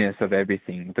interconnectedness of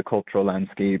everything, the cultural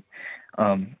landscape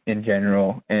in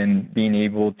general, and being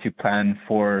able to plan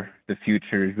for the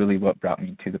future is really what brought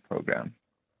me to the program.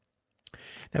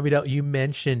 Now, Vidal, you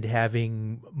mentioned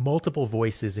having multiple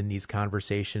voices in these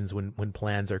conversations when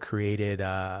plans are created,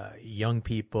 young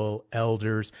people,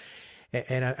 elders.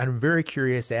 And I'm very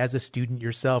curious, as a student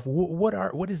yourself,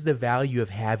 what is the value of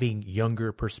having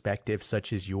younger perspectives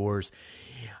such as yours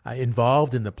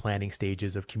involved in the planning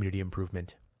stages of community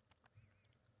improvement?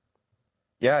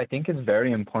 Yeah, I think it's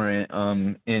very important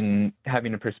in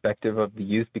having a perspective of the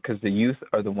youth, because the youth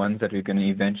are the ones that are going to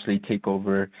eventually take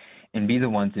over and be the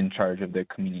ones in charge of their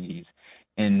communities.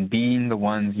 And being the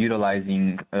ones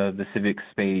utilizing the civic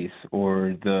space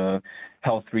or the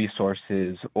health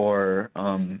resources or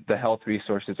the health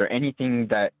resources or anything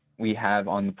that we have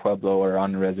on the Pueblo or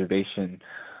on the reservation,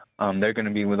 they're going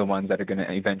to be the ones that are going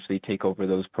to eventually take over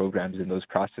those programs and those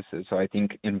processes. So I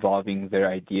think involving their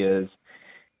ideas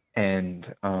and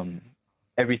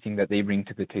everything that they bring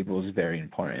to the table is very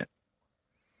important.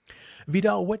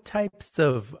 Vidal, what types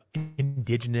of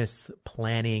indigenous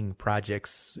planning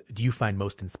projects do you find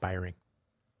most inspiring?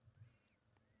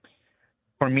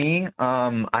 For me,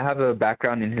 I have a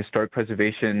background in historic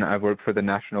preservation. I've worked for the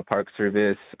National Park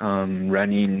Service,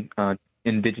 running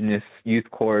indigenous youth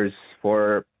corps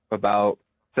for about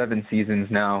 7 seasons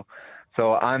now.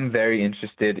 So I'm very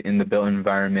interested in the built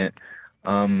environment.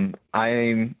 I'm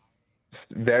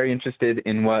very interested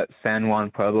in what San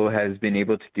Juan Pueblo has been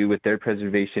able to do with their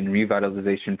preservation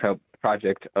revitalization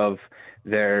project of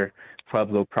their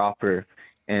Pueblo proper,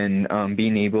 and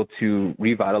being able to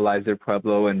revitalize their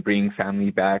Pueblo and bring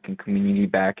family back and community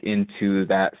back into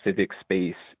that civic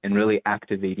space and really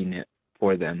activating it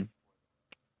for them.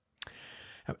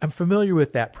 I'm familiar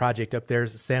with that project up there,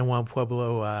 San Juan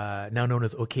Pueblo, now known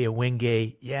as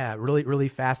Okeawenge. Yeah, really, really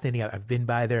fascinating. I've been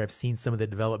by there. I've seen some of the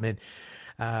development.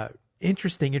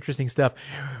 Interesting stuff.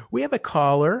 We have a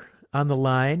caller on the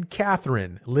line,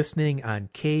 Catherine, listening on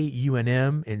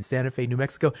KUNM in Santa Fe, New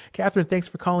Mexico. Catherine, thanks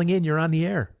for calling in. You're on the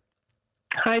air.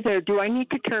 Hi there. Do I need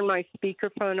to turn my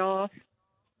speakerphone off?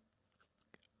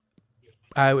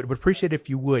 I would appreciate if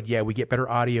you would. Yeah, we get better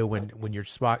audio when you're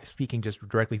speaking just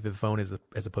directly to the phone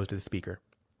as opposed to the speaker.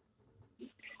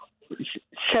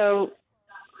 So,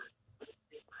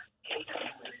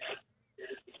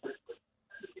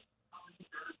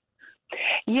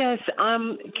 yes,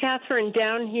 Catherine,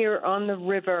 down here on the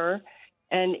river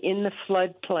and in the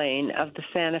floodplain of the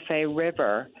Santa Fe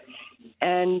River.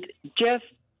 And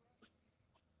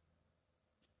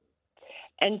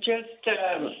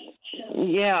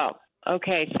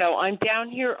okay, so I'm down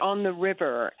here on the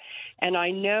river, and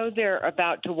I know they're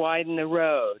about to widen the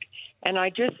road. And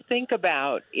I just think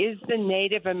about, is the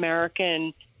Native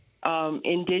American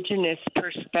indigenous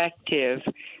perspective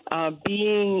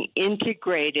being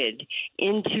integrated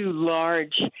into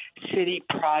large city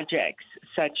projects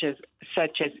such as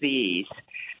these?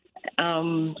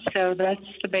 So that's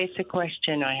the basic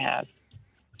question I have.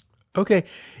 Okay.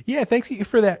 Yeah, thanks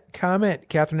for that comment,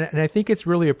 Catherine. And I think it's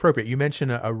really appropriate. You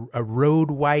mentioned a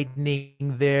road widening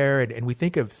there, and we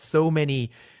think of so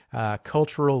many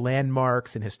cultural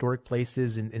landmarks and historic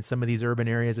places in some of these urban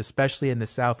areas, especially in the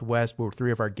Southwest, where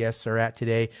three of our guests are at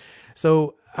today.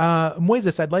 So,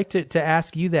 Moises, I'd like to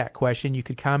ask you that question. You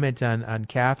could comment on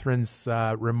Catherine's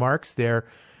remarks there.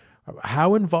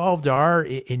 How involved are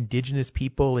indigenous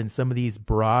people in some of these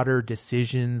broader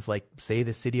decisions, like, say,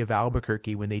 the city of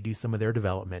Albuquerque when they do some of their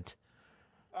development?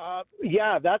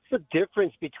 Yeah, that's the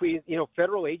difference between,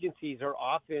 federal agencies are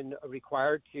often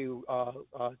required to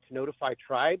notify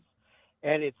tribes.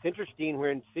 And it's interesting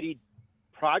when city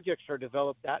projects are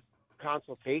developed, that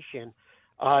consultation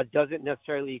doesn't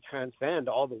necessarily transcend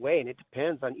all the way. And it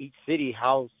depends on each city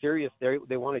how serious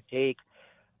they want to take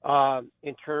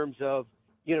in terms of,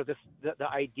 the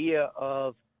idea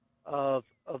of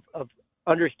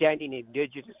understanding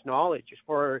indigenous knowledge.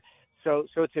 So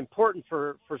it's important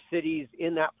for cities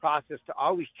in that process to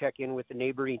always check in with the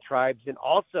neighboring tribes and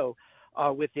also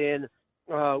within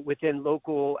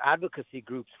local advocacy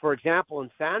groups. For example, in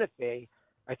Santa Fe,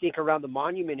 I think around the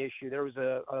monument issue, there was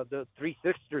the Three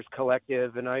Sisters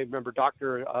Collective, and I remember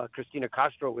Dr. Cristina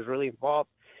Castro was really involved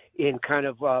in kind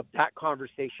of that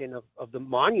conversation of the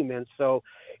monuments. So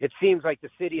it seems like the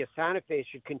city of Santa Fe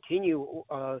should continue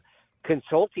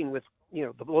consulting with,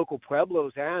 the local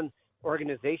pueblos and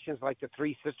organizations like the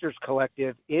Three Sisters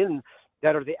Collective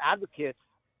that are the advocates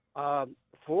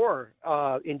for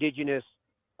indigenous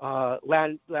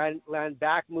land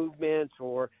back movements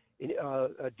or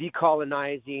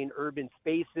decolonizing urban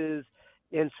spaces.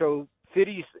 And so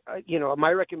cities,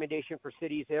 my recommendation for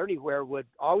cities anywhere would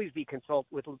always be consult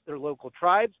with their local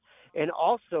tribes, and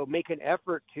also make an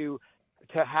effort to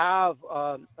have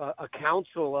a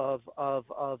council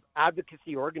of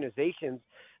advocacy organizations.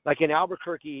 Like in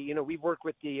Albuquerque, we work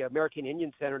with the American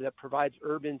Indian Center that provides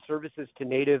urban services to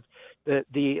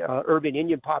the urban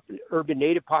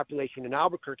Native population in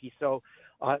Albuquerque. So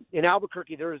in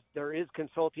Albuquerque, there is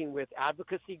consulting with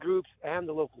advocacy groups and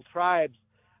the local tribes,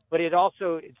 but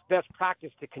it's best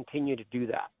practice to continue to do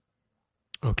that.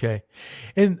 Okay.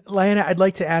 And Liana, I'd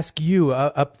like to ask you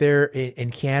up there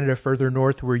in Canada, further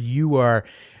north where you are,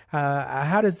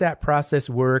 how does that process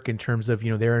work in terms of,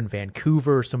 there in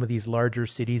Vancouver, some of these larger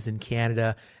cities in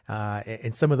Canada,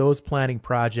 and some of those planning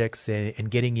projects and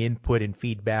getting input and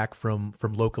feedback from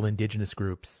local Indigenous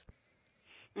groups?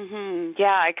 Mm-hmm.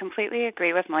 Yeah, I completely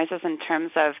agree with Moises in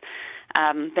terms of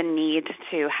the need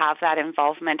to have that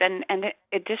involvement, and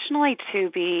additionally to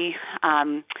be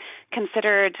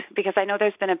considered, because I know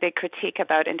there's been a big critique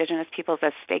about Indigenous peoples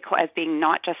as being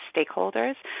not just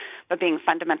stakeholders, but being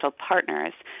fundamental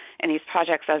partners in these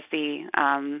projects as the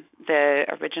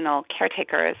original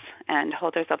caretakers and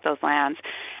holders of those lands.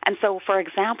 And so, for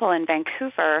example, in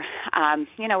Vancouver,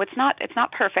 it's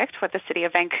not perfect what the city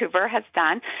of Vancouver has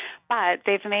done, but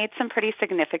they've made some pretty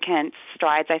significant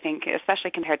strides, I think,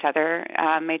 especially compared to other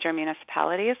major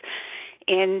municipalities,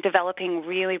 in developing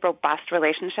really robust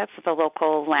relationships with the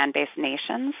local land-based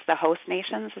nations, the host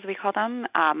nations, as we call them,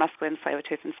 Musqueam,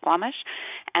 Tsleil-Waututh, and Squamish.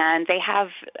 And they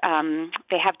have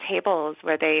tables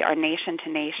where they are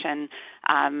nation-to-nation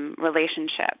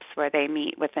relationships, where they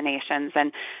meet with the nations.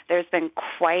 And there's been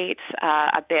quite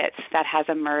a bit that has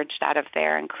emerged out of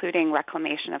there, including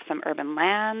reclamation of some urban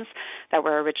lands that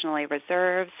were originally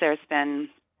reserves. There's been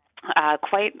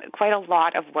quite a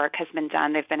lot of work has been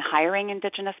done. They've been hiring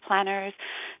Indigenous planners.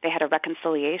 They had a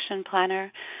reconciliation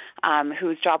planner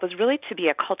whose job was really to be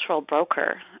a cultural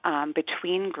broker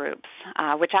between groups,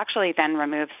 which actually then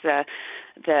removes the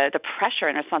pressure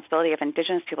and responsibility of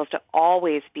Indigenous peoples to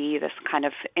always be this kind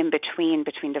of in-between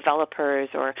between developers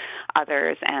or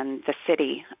others and the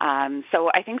city. So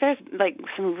I think there's like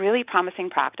some really promising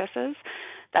practices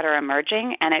that are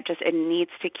emerging, and it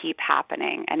needs to keep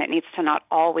happening, and it needs to not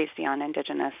always be on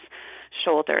Indigenous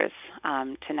shoulders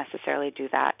to necessarily do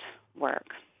that work.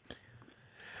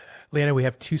 Leanna, we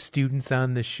have 2 students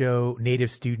on the show,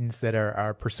 Native students that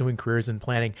are pursuing careers in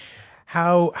planning.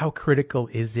 How critical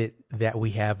is it that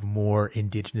we have more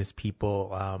Indigenous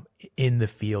people in the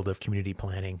field of community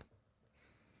planning?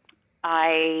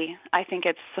 I think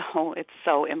it's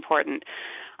so important.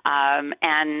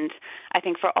 And I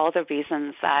think for all the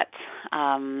reasons that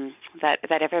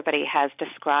everybody has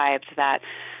described, that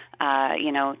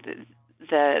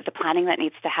the planning that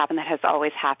needs to happen, that has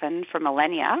always happened for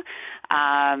millennia,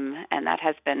 and that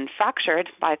has been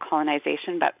fractured by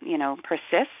colonization, but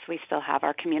persists. We still have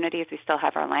our communities, we still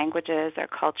have our languages, our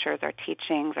cultures, our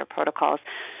teachings, our protocols.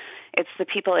 It's the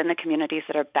people in the communities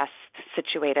that are best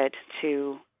situated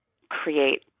to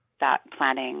create that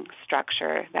planning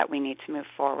structure that we need to move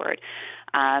forward.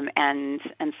 And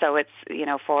so it's,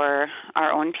 for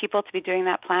our own people to be doing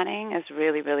that planning is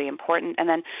really, really important. And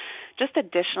then just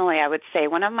additionally, I would say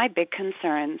one of my big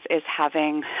concerns is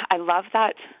I love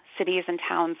that cities and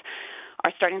towns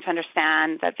are starting to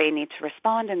understand that they need to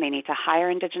respond and they need to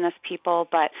hire Indigenous people,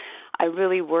 but I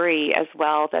really worry as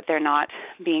well that they're not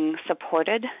being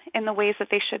supported in the ways that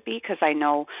they should be, because I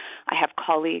know I have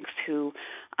colleagues who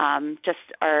just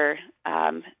are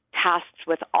tasked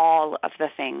with all of the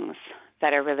things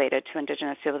that are related to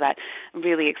Indigenous people that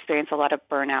really experience a lot of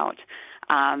burnout.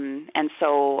 And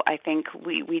so I think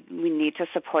we need to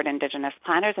support Indigenous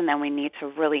planners, and then we need to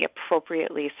really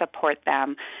appropriately support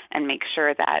them and make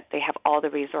sure that they have all the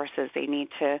resources they need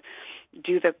to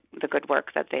do the good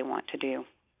work that they want to do.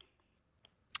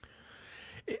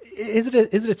 Is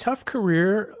it a tough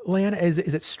career, Leanna? Is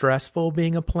it stressful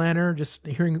being a planner? Just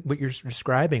hearing what you're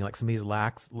describing, like some of these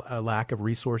lack of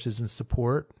resources and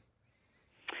support.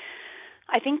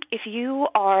 I think if you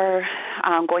are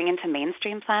going into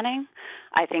mainstream planning,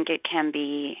 I think it can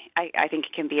be. I think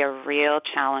it can be a real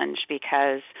challenge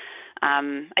because,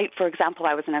 for example,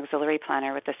 I was an auxiliary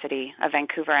planner with the City of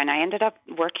Vancouver, and I ended up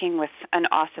working with an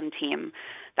awesome team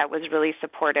that was really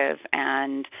supportive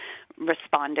and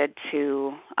responded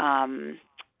to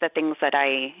the things that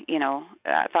I,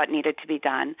 thought needed to be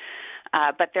done.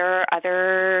 But there are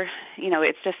other,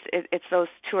 it's those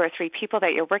 2 or 3 people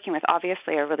that you're working with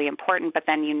obviously are really important, but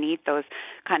then you need those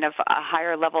kind of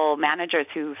higher level managers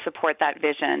who support that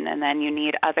vision, and then you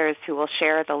need others who will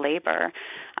share the labor.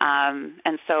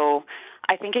 And so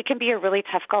I think it can be a really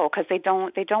tough goal because they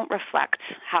don't reflect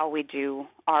how we do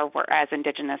our work as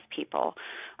Indigenous people,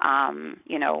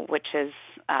 which is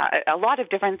a lot of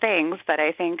different things. But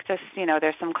I think just,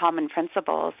 there's some common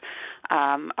principles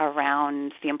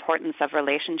around the importance of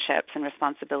relationships and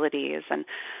responsibilities and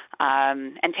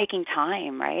taking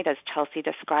time, right? As Chelsea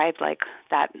described, like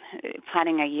that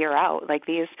planning a year out, like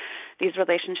these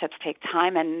relationships take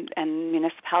time, and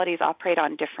municipalities operate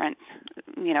on different,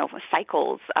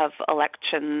 cycles of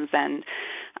elections and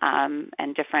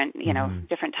different,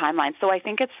 different timelines. So I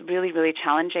think it's really, really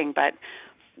challenging, but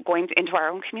going into our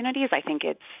own communities, I think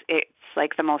it's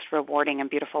like the most rewarding and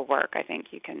beautiful work I think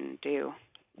you can do.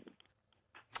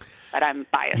 But I'm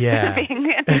biased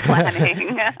being in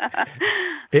planning.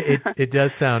 It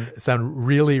does sound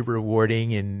really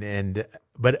rewarding,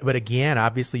 but again,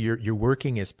 obviously you're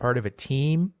working as part of a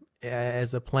team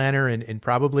as a planner, and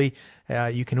probably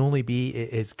you can only be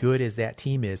as good as that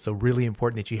team is. So really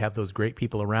important that you have those great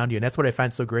people around you. And that's what I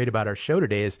find so great about our show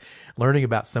today is learning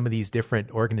about some of these different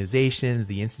organizations,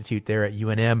 the Institute there at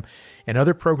UNM, and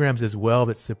other programs as well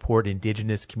that support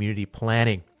Indigenous community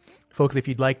planning. Folks, if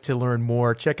you'd like to learn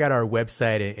more, check out our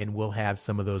website, and we'll have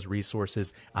some of those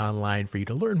resources online for you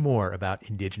to learn more about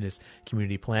Indigenous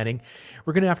community planning.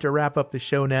 We're going to have to wrap up the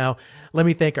show now. Let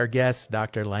me thank our guests,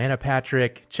 Dr. Leanna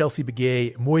Patrick, Chelsea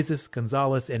Begay, Moises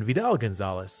Gonzalez, and Vidal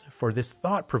Gonzalez for this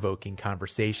thought-provoking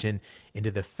conversation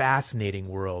into the fascinating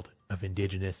world of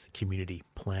Indigenous community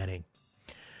planning.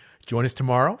 Join us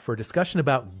tomorrow for a discussion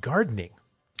about gardening.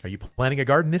 Are you planting a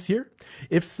garden this year?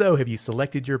 If so, have you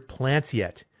selected your plants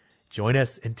yet? Join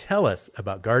us and tell us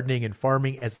about gardening and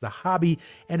farming as the hobby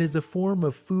and as a form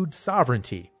of food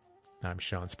sovereignty. I'm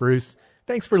Sean Spruce.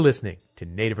 Thanks for listening to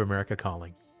Native America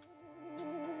Calling.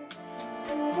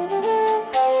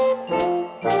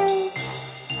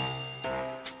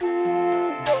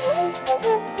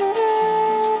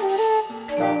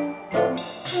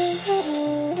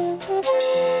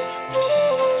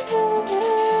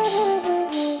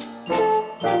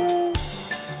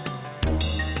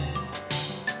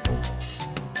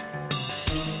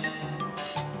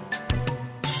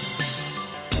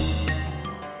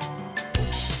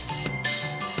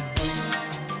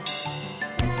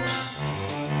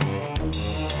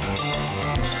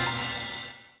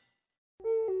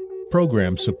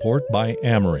 Program support by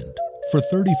Amerant. For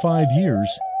 35 years,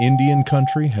 Indian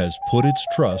Country has put its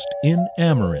trust in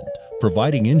Amerant,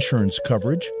 providing insurance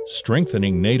coverage,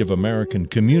 strengthening Native American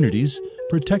communities,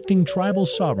 protecting tribal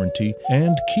sovereignty,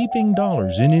 and keeping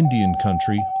dollars in Indian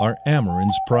Country are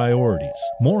Amerant's priorities.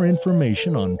 More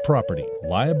information on property,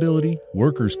 liability,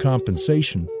 workers'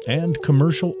 compensation, and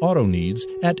commercial auto needs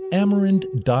at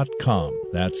amerant.com.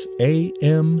 That's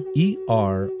AMERIND.com.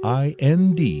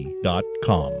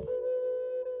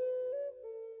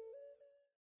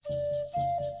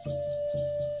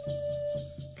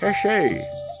 Hey,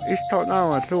 isto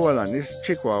now and tuolan is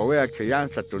chikwa wea chayan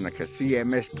satuna ka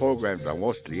CMS programs are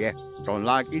mostly don't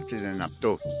like each and up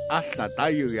to. Asla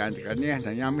tayo yan kanya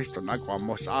na yamis to nakwa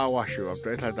mos awa shu of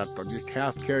that to just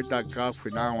healthcare.gov for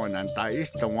now and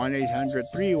is the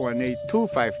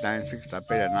 1-800-318-2596 that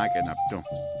better nakin up to.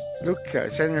 Look,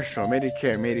 Centers for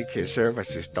Medicare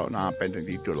Services don't know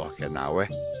dito lock now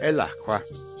ela kwa.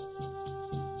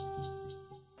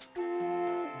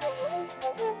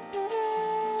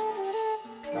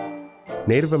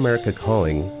 Native America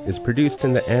Calling is produced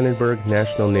in the Annenberg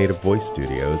National Native Voice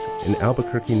Studios in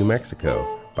Albuquerque, New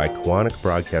Mexico by Kawanak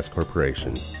Broadcast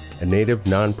Corporation, a Native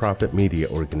nonprofit media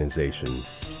organization.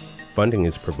 Funding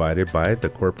is provided by the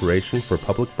Corporation for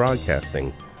Public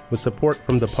Broadcasting with support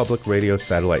from the Public Radio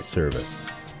Satellite Service.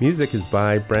 Music is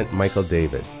by Brent Michael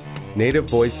Davids. Native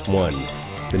Voice One,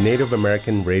 the Native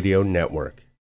American Radio Network.